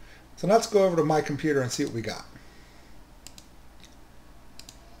 So now let's go over to my computer and see what we got.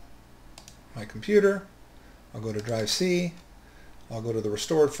 My computer, I'll go to drive C, I'll go to the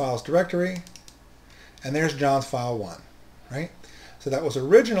restored files directory, and there's John's file 1, right? So that was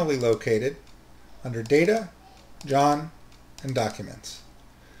originally located under data, John, and documents.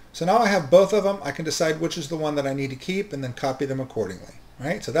 So now I have both of them. I can decide which is the one that I need to keep and then copy them accordingly,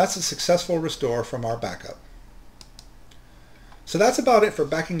 right? So that's a successful restore from our backup. So that's about it for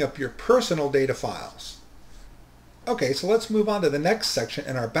backing up your personal data files. Okay, so let's move on to the next section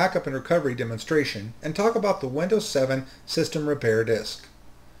in our backup and recovery demonstration and talk about the Windows 7 System Repair Disk.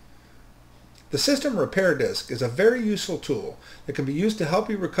 The System Repair Disk is a very useful tool that can be used to help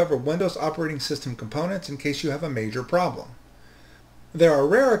you recover Windows operating system components in case you have a major problem. There are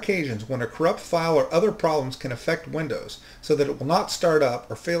rare occasions when a corrupt file or other problems can affect Windows so that it will not start up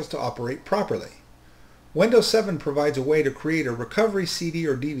or fails to operate properly. Windows 7 provides a way to create a recovery CD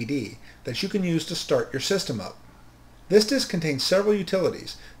or DVD that you can use to start your system up. This disk contains several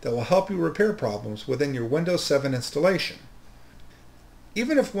utilities that will help you repair problems within your Windows 7 installation.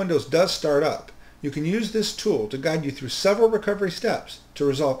 Even if Windows does start up, you can use this tool to guide you through several recovery steps to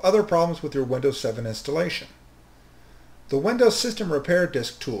resolve other problems with your Windows 7 installation. The Windows System Repair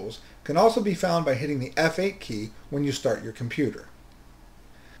Disk tools can also be found by hitting the F8 key when you start your computer.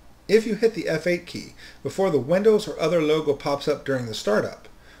 If you hit the F8 key before the Windows or other logo pops up during the startup,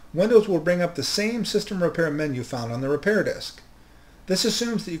 Windows will bring up the same system repair menu found on the repair disk. This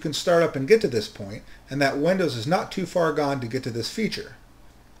assumes that you can start up and get to this point, and that Windows is not too far gone to get to this feature.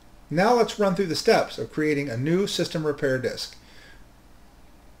 Now let's run through the steps of creating a new system repair disk.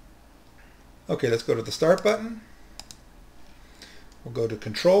 Okay, let's go to the Start button. We'll go to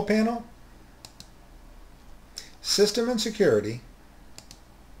Control Panel, System and Security,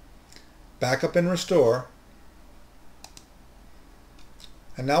 Backup and Restore,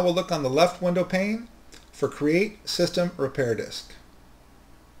 and now we'll look on the left window pane for Create System Repair Disk.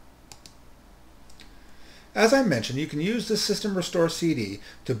 As I mentioned, you can use this System Restore CD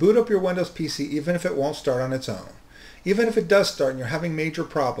to boot up your Windows PC even if it won't start on its own. Even if it does start and you're having major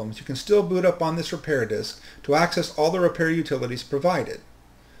problems, you can still boot up on this repair disk to access all the repair utilities provided.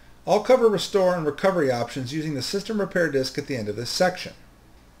 I'll cover restore and recovery options using the System Repair Disk at the end of this section.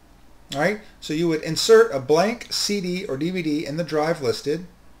 Alright, so you would insert a blank CD or DVD in the drive listed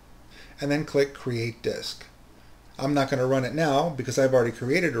and then click Create Disk. I'm not going to run it now because I've already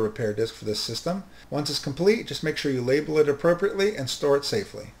created a repair disk for this system. Once it's complete, just make sure you label it appropriately and store it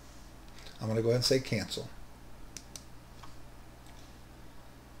safely. I'm going to go ahead and say Cancel.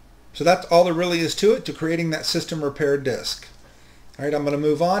 So that's all there really is to it, to creating that system repair disk. Alright, I'm going to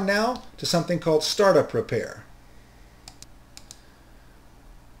move on now to something called Startup Repair.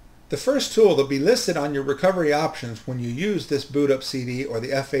 The first tool that will be listed on your recovery options when you use this boot up CD or the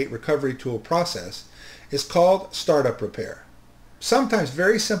F8 recovery tool process is called Startup Repair. Sometimes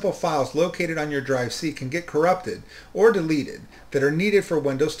very simple files located on your drive C can get corrupted or deleted that are needed for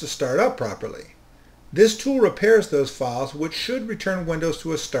Windows to start up properly. This tool repairs those files, which should return Windows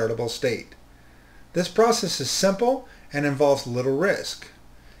to a startable state. This process is simple and involves little risk.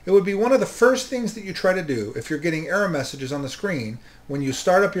 It would be one of the first things that you try to do if you're getting error messages on the screen when you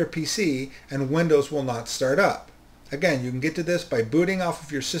start up your PC and Windows will not start up. Again, you can get to this by booting off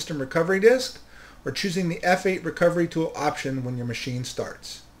of your system recovery disk or choosing the F8 recovery tool option when your machine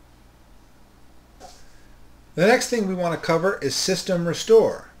starts. The next thing we want to cover is System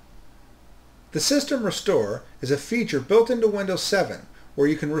Restore. The System Restore is a feature built into Windows 7 where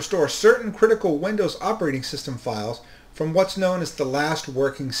you can restore certain critical Windows operating system files from what's known as the last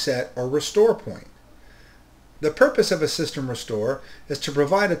working set or restore point. The purpose of a system restore is to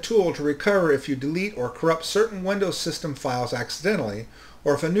provide a tool to recover if you delete or corrupt certain Windows system files accidentally,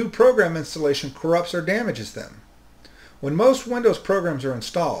 or if a new program installation corrupts or damages them. When most Windows programs are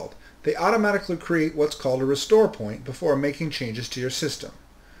installed, they automatically create what's called a restore point before making changes to your system.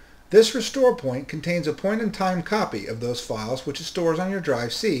 This restore point contains a point-in-time copy of those files which it stores on your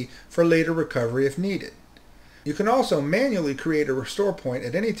drive C for later recovery if needed. You can also manually create a restore point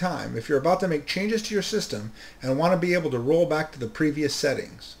at any time if you're about to make changes to your system and want to be able to roll back to the previous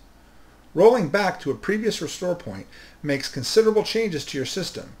settings. Rolling back to a previous restore point makes considerable changes to your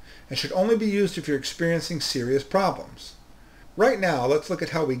system and should only be used if you're experiencing serious problems. Right now, let's look at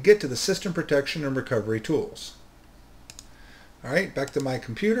how we get to the system protection and recovery tools. Alright, back to my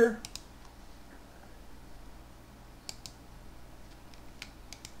computer.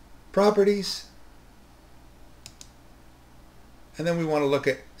 Properties. And then we want to look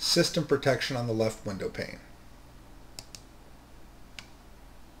at System Protection on the left window pane.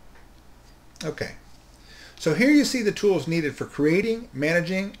 Okay, so here you see the tools needed for creating,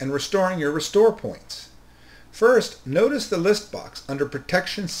 managing, and restoring your restore points. First, notice the list box under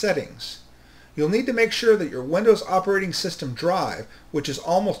Protection Settings. You'll need to make sure that your Windows operating system drive, which is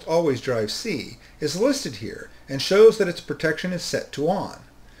almost always drive C, is listed here and shows that its protection is set to on.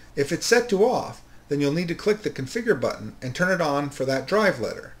 If it's set to off, then you'll need to click the Configure button and turn it on for that drive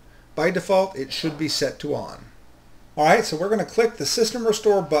letter. By default, it should be set to on. Alright, so we're going to click the System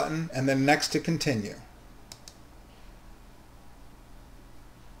Restore button and then Next to continue.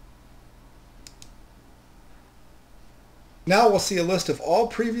 Now we'll see a list of all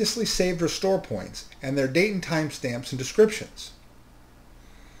previously saved restore points and their date and time stamps and descriptions.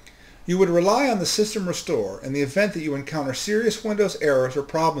 You would rely on the System Restore in the event that you encounter serious Windows errors or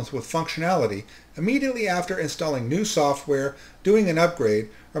problems with functionality immediately after installing new software, doing an upgrade,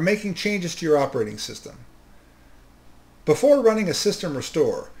 or making changes to your operating system. Before running a System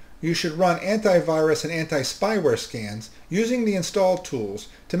Restore, you should run antivirus and anti-spyware scans using the installed tools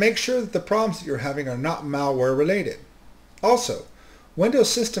to make sure that the problems that you're having are not malware related. Also, Windows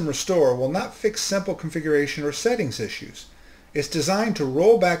System Restore will not fix simple configuration or settings issues. It's designed to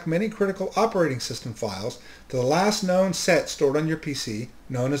roll back many critical operating system files to the last known set stored on your PC,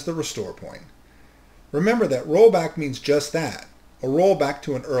 known as the restore point. Remember that rollback means just that, a rollback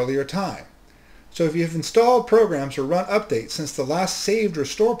to an earlier time. So if you've installed programs or run updates since the last saved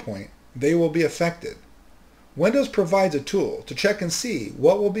restore point, they will be affected. Windows provides a tool to check and see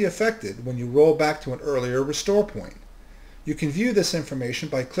what will be affected when you roll back to an earlier restore point. You can view this information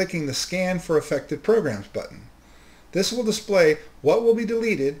by clicking the Scan for Affected Programs button. This will display what will be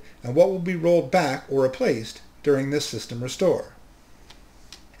deleted and what will be rolled back or replaced during this system restore.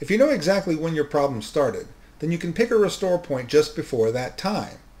 If you know exactly when your problem started, then you can pick a restore point just before that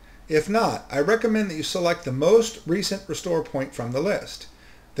time. If not, I recommend that you select the most recent restore point from the list.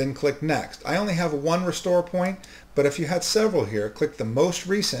 Then click Next. I only have one restore point, but if you had several here, click the most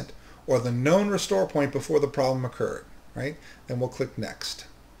recent or the known restore point before the problem occurred. Right? Then we'll click Next.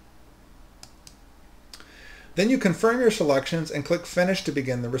 Then you confirm your selections and click Finish to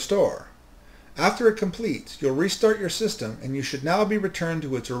begin the restore. After it completes, you'll restart your system and you should now be returned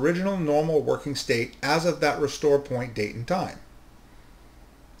to its original normal working state as of that restore point date and time.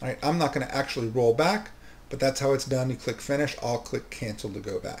 All right, I'm not going to actually roll back, but that's how it's done. You click Finish, I'll click Cancel to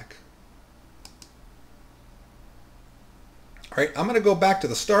go back. All right, I'm going to go back to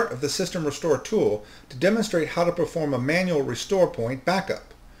the start of the System Restore tool to demonstrate how to perform a manual restore point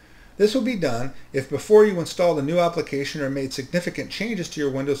backup. This will be done if before you installed a new application or made significant changes to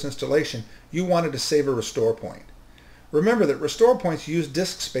your Windows installation, you wanted to save a restore point. Remember that restore points use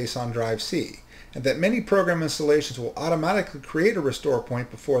disk space on drive C, and that many program installations will automatically create a restore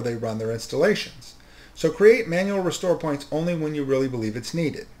point before they run their installations. So create manual restore points only when you really believe it's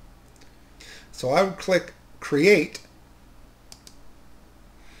needed. So I would click Create.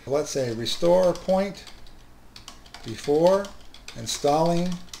 Let's say restore point before installing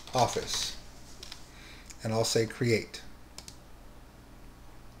Office, and I'll say Create.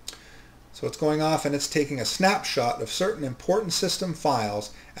 So it's going off and it's taking a snapshot of certain important system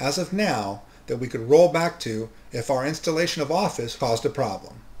files as of now that we could roll back to if our installation of Office caused a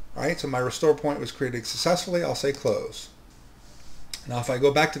problem. Alright, so my restore point was created successfully. I'll say close. Now if I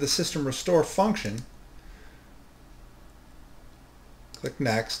go back to the system restore function, click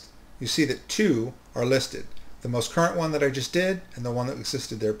next, you see that two are listed. The most current one that I just did and the one that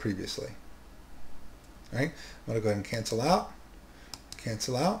existed there previously. Alright, I'm going to go ahead and cancel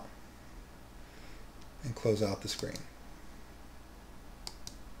out, and close out the screen.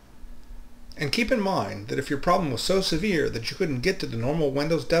 And keep in mind that if your problem was so severe that you couldn't get to the normal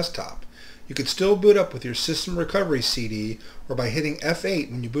Windows desktop, you could still boot up with your System Recovery CD or by hitting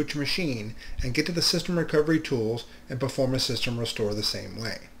F8 when you boot your machine and get to the System Recovery tools and perform a system restore the same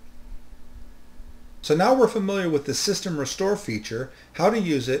way. So now we're familiar with the System Restore feature, how to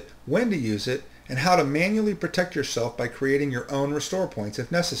use it, when to use it, and how to manually protect yourself by creating your own restore points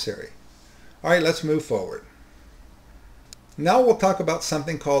if necessary. Alright, let's move forward. Now we'll talk about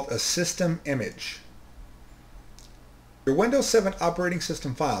something called a system image. Your Windows 7 operating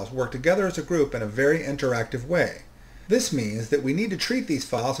system files work together as a group in a very interactive way. This means that we need to treat these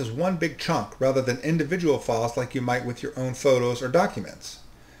files as one big chunk rather than individual files like you might with your own photos or documents.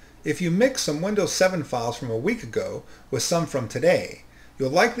 If you mix some Windows 7 files from a week ago with some from today, you'll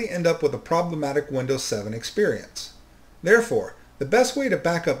likely end up with a problematic Windows 7 experience. Therefore, the best way to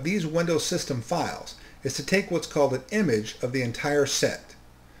back up these Windows system files is to take what's called an image of the entire set.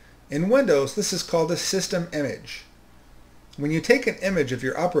 In Windows, this is called a system image. When you take an image of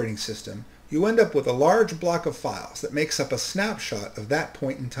your operating system, you end up with a large block of files that makes up a snapshot of that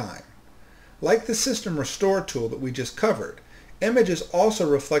point in time. Like the System Restore tool that we just covered, images also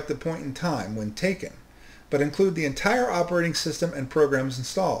reflect the point in time when taken, but include the entire operating system and programs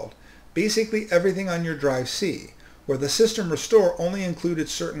installed, basically everything on your drive C, where the System Restore only included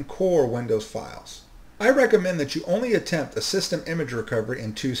certain core Windows files. I recommend that you only attempt a system image recovery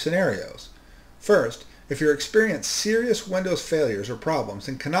in two scenarios. First, if you experience serious Windows failures or problems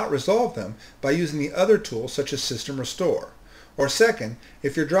and cannot resolve them by using the other tools such as System Restore. Or second,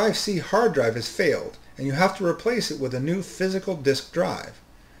 if your drive C hard drive has failed and you have to replace it with a new physical disk drive.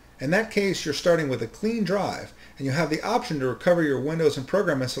 In that case, you're starting with a clean drive and you have the option to recover your Windows and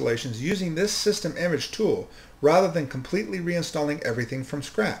program installations using this system image tool rather than completely reinstalling everything from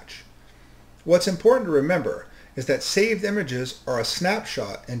scratch. What's important to remember is that saved images are a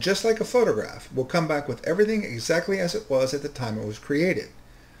snapshot and just like a photograph, will come back with everything exactly as it was at the time it was created.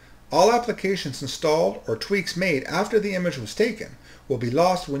 All applications installed or tweaks made after the image was taken will be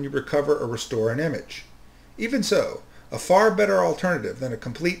lost when you recover or restore an image. Even so, a far better alternative than a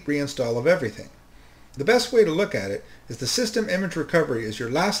complete reinstall of everything. The best way to look at it is the system image recovery is your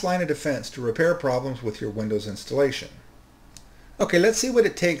last line of defense to repair problems with your Windows installation. Okay, let's see what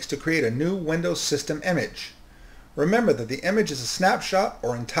it takes to create a new Windows system image. Remember that the image is a snapshot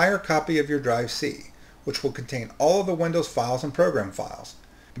or entire copy of your drive C, which will contain all of the Windows files and program files.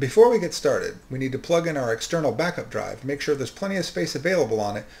 Before we get started, we need to plug in our external backup drive to make sure there's plenty of space available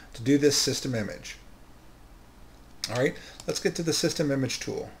on it to do this system image. Alright, let's get to the system image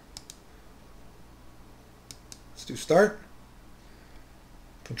tool. Let's do Start,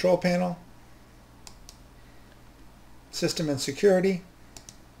 Control Panel, System and Security,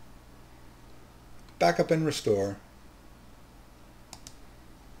 Backup and Restore,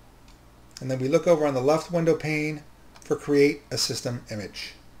 and then we look over on the left window pane for Create a System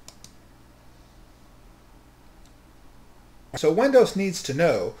Image. So Windows needs to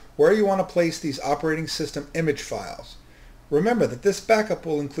know where you want to place these operating system image files. Remember that this backup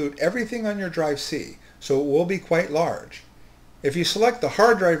will include everything on your drive C, so it will be quite large. If you select the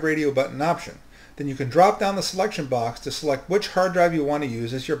hard drive radio button option, then you can drop down the selection box to select which hard drive you want to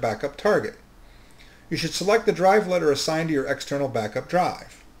use as your backup target. You should select the drive letter assigned to your external backup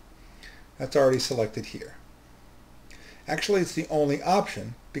drive. That's already selected here. Actually, it's the only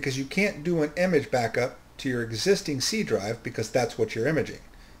option because you can't do an image backup to your existing C drive because that's what you're imaging.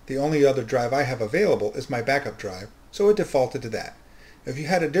 The only other drive I have available is my backup drive, so it defaulted to that. If you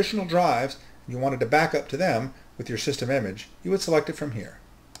had additional drives and you wanted to back up to them with your system image, you would select it from here.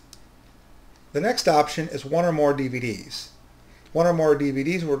 The next option is one or more DVDs. One or more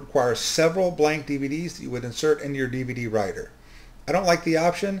DVDs would require several blank DVDs that you would insert into your DVD writer. I don't like the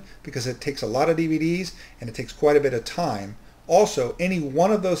option because it takes a lot of DVDs and it takes quite a bit of time. Also, any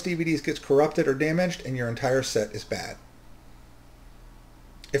one of those DVDs gets corrupted or damaged and your entire set is bad.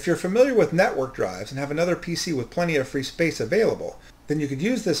 If you're familiar with network drives and have another PC with plenty of free space available, then you could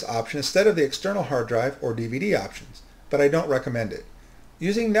use this option instead of the external hard drive or DVD options, but I don't recommend it.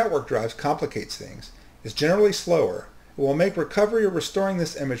 Using network drives complicates things, is generally slower, and will make recovery or restoring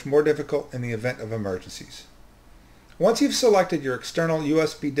this image more difficult in the event of emergencies. Once you've selected your external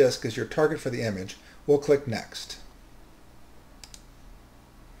USB disk as your target for the image, we'll click Next.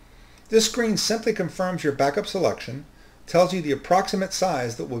 This screen simply confirms your backup selection, tells you the approximate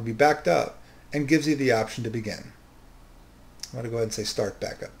size that will be backed up, and gives you the option to begin. I'm going to go ahead and say Start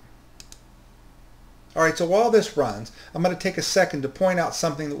Backup. Alright, so while this runs, I'm going to take a second to point out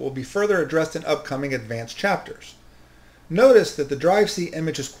something that will be further addressed in upcoming advanced chapters. Notice that the Drive C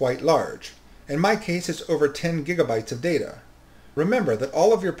image is quite large. In my case, it's over 10 gigabytes of data. Remember that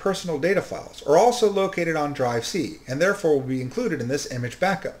all of your personal data files are also located on Drive C and therefore will be included in this image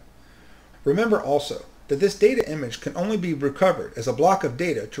backup. Remember also that this data image can only be recovered as a block of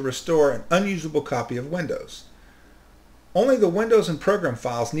data to restore an unusable copy of Windows. Only the Windows and program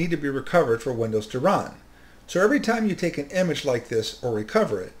files need to be recovered for Windows to run. So every time you take an image like this or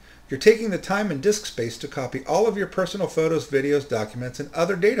recover it, you're taking the time and disk space to copy all of your personal photos, videos, documents, and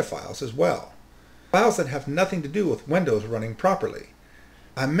other data files as well. Files that have nothing to do with Windows running properly.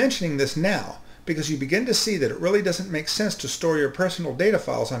 I'm mentioning this now because you begin to see that it really doesn't make sense to store your personal data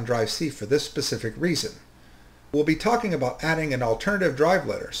files on Drive C for this specific reason. We'll be talking about adding an alternative drive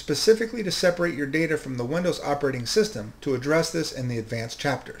letter specifically to separate your data from the Windows operating system to address this in the advanced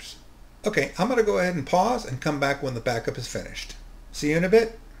chapters. Okay, I'm going to go ahead and pause and come back when the backup is finished. See you in a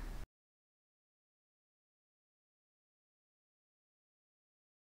bit.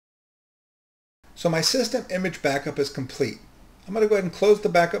 So my system image backup is complete. I'm going to go ahead and close the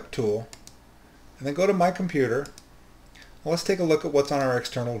backup tool and then go to my computer. Let's take a look at what's on our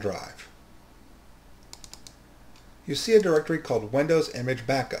external drive. You see a directory called Windows Image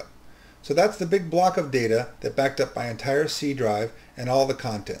Backup. So that's the big block of data that backed up my entire C drive and all the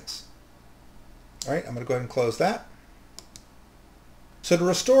contents. Alright, I'm going to go ahead and close that. So to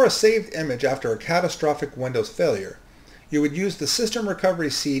restore a saved image after a catastrophic Windows failure, you would use the System Recovery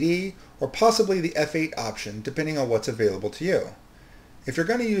CD or possibly the F8 option, depending on what's available to you. If you're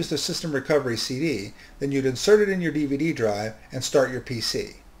going to use the System Recovery CD, then you'd insert it in your DVD drive and start your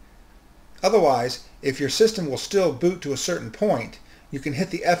PC. Otherwise, if your system will still boot to a certain point, you can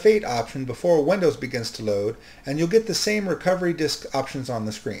hit the F8 option before Windows begins to load, and you'll get the same recovery disk options on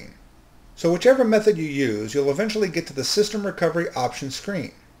the screen. So whichever method you use, you'll eventually get to the System Recovery options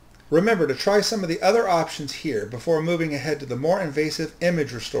screen. Remember to try some of the other options here before moving ahead to the more invasive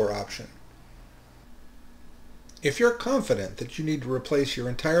Image Restore option. If you're confident that you need to replace your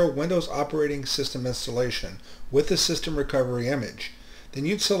entire Windows operating system installation with the System Recovery image, then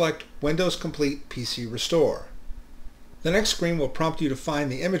you'd select Windows Complete PC Restore. The next screen will prompt you to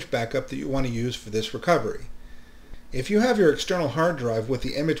find the image backup that you want to use for this recovery. If you have your external hard drive with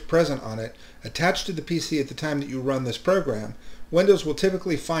the image present on it attached to the PC at the time that you run this program, Windows will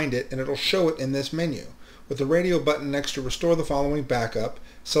typically find it and it'll show it in this menu, with the radio button next to Restore the Following Backup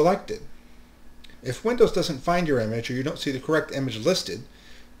selected. If Windows doesn't find your image or you don't see the correct image listed,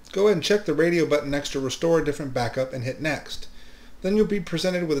 go ahead and check the radio button next to Restore a Different Backup and hit Next. Then you'll be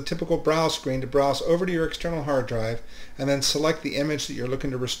presented with a typical browse screen to browse over to your external hard drive and then select the image that you're looking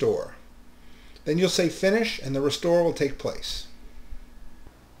to restore. Then you'll say Finish and the restore will take place.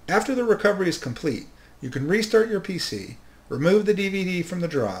 After the recovery is complete, you can restart your PC, remove the DVD from the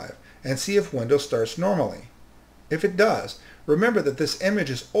drive, and see if Windows starts normally. If it does, remember that this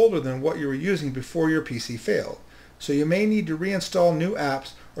image is older than what you were using before your PC failed, so you may need to reinstall new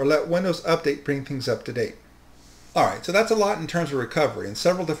apps or let Windows Update bring things up to date. Alright, so that's a lot in terms of recovery and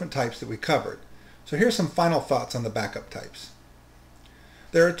several different types that we covered. So here's some final thoughts on the backup types.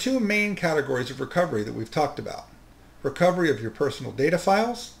 There are two main categories of recovery that we've talked about: recovery of your personal data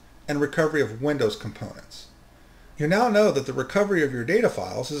files and recovery of Windows components. You now know that the recovery of your data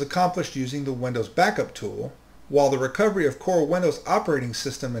files is accomplished using the Windows Backup tool, while the recovery of core Windows operating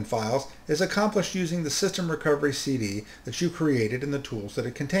system and files is accomplished using the System Recovery CD that you created and the tools that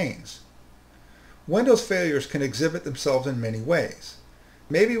it contains. Windows failures can exhibit themselves in many ways.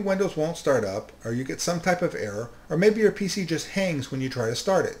 Maybe Windows won't start up, or you get some type of error, or maybe your PC just hangs when you try to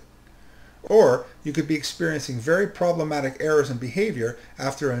start it. Or you could be experiencing very problematic errors in behavior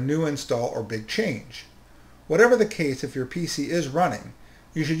after a new install or big change. Whatever the case, if your PC is running,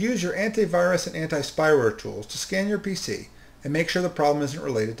 you should use your antivirus and anti-spyware tools to scan your PC and make sure the problem isn't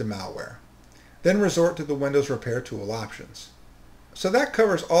related to malware. Then resort to the Windows Repair Tool options. So that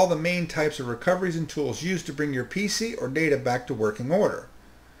covers all the main types of recoveries and tools used to bring your PC or data back to working order.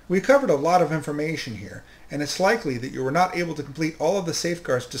 We covered a lot of information here, and it's likely that you were not able to complete all of the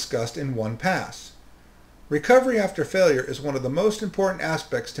safeguards discussed in one pass. Recovery after failure is one of the most important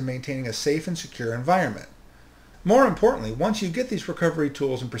aspects to maintaining a safe and secure environment. More importantly, once you get these recovery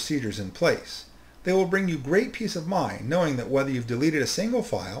tools and procedures in place, they will bring you great peace of mind knowing that whether you've deleted a single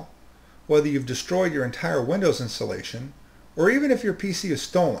file, whether you've destroyed your entire Windows installation, or even if your PC is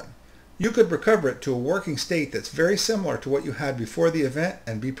stolen, you could recover it to a working state that's very similar to what you had before the event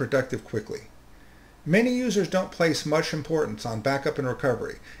and be productive quickly. Many users don't place much importance on backup and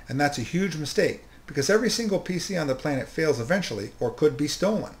recovery, and that's a huge mistake because every single PC on the planet fails eventually or could be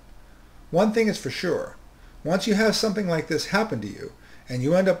stolen. One thing is for sure, once you have something like this happen to you, and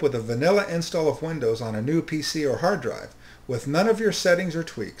you end up with a vanilla install of Windows on a new PC or hard drive, with none of your settings or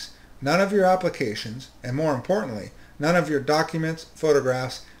tweaks, none of your applications, and more importantly, none of your documents,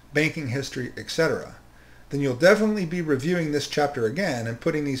 photographs, banking history, etc., then you'll definitely be reviewing this chapter again and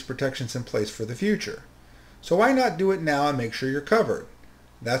putting these protections in place for the future. So why not do it now and make sure you're covered?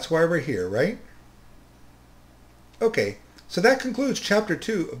 That's why we're here, right? Okay, so that concludes Chapter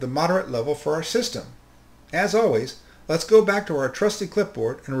 2 of the moderate level for our system. As always, let's go back to our trusty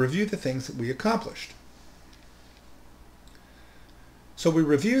clipboard and review the things that we accomplished. So we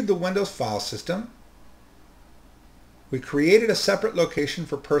reviewed the Windows file system. We created a separate location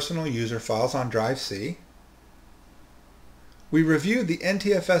for personal user files on Drive C. We reviewed the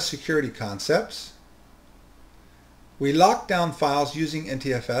NTFS security concepts. We locked down files using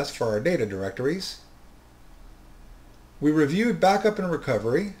NTFS for our data directories. We reviewed backup and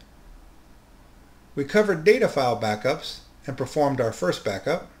recovery. We covered data file backups and performed our first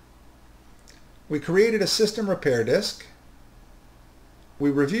backup. We created a system repair disk. We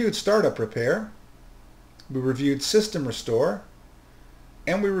reviewed startup repair. We reviewed system restore.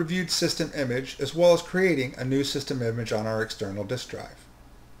 And we reviewed system image, as well as creating a new system image on our external disk drive.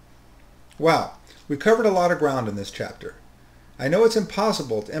 Wow, we covered a lot of ground in this chapter. I know it's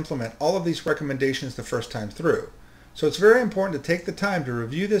impossible to implement all of these recommendations the first time through, so it's very important to take the time to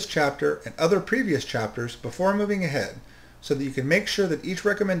review this chapter and other previous chapters before moving ahead, so that you can make sure that each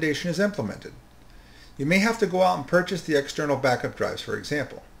recommendation is implemented. You may have to go out and purchase the external backup drives, for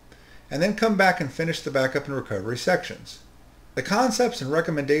example, and then come back and finish the backup and recovery sections. The concepts and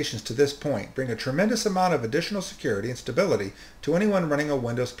recommendations to this point bring a tremendous amount of additional security and stability to anyone running a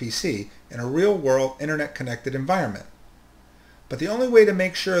Windows PC in a real-world internet-connected environment. But the only way to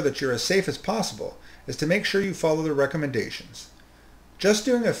make sure that you're as safe as possible is to make sure you follow the recommendations. Just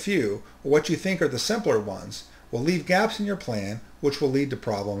doing a few, or what you think are the simpler ones, will leave gaps in your plan, which will lead to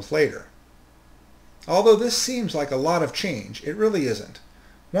problems later. Although this seems like a lot of change, it really isn't.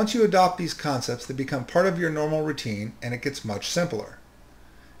 Once you adopt these concepts, they become part of your normal routine and it gets much simpler.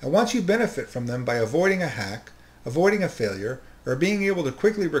 And once you benefit from them by avoiding a hack, avoiding a failure, or being able to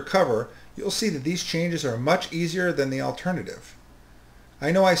quickly recover, you'll see that these changes are much easier than the alternative.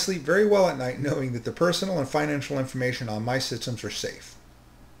 I know I sleep very well at night knowing that the personal and financial information on my systems are safe.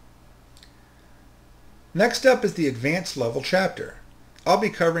 Next up is the advanced level chapter. I'll be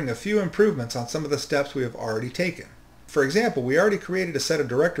covering a few improvements on some of the steps we have already taken. For example, we already created a set of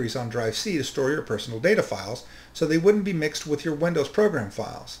directories on Drive C to store your personal data files so they wouldn't be mixed with your Windows program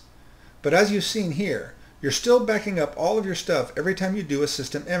files. But as you've seen here, you're still backing up all of your stuff every time you do a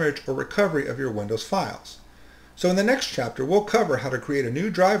system image or recovery of your Windows files. So in the next chapter, we'll cover how to create a new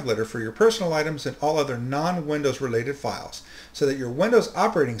drive letter for your personal items and all other non-Windows related files so that your Windows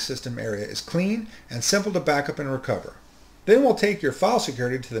operating system area is clean and simple to back up and recover. Then we'll take your file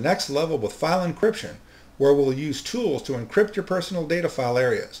security to the next level with file encryption, where we'll use tools to encrypt your personal data file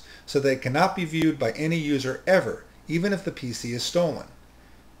areas so they cannot be viewed by any user ever, even if the PC is stolen.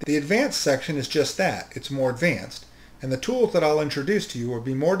 The advanced section is just that, it's more advanced, and the tools that I'll introduce to you will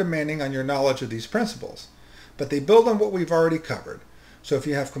be more demanding on your knowledge of these principles. But they build on what we've already covered, so if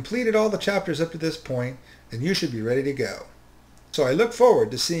you have completed all the chapters up to this point, then you should be ready to go. So I look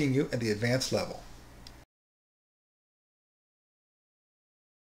forward to seeing you at the advanced level.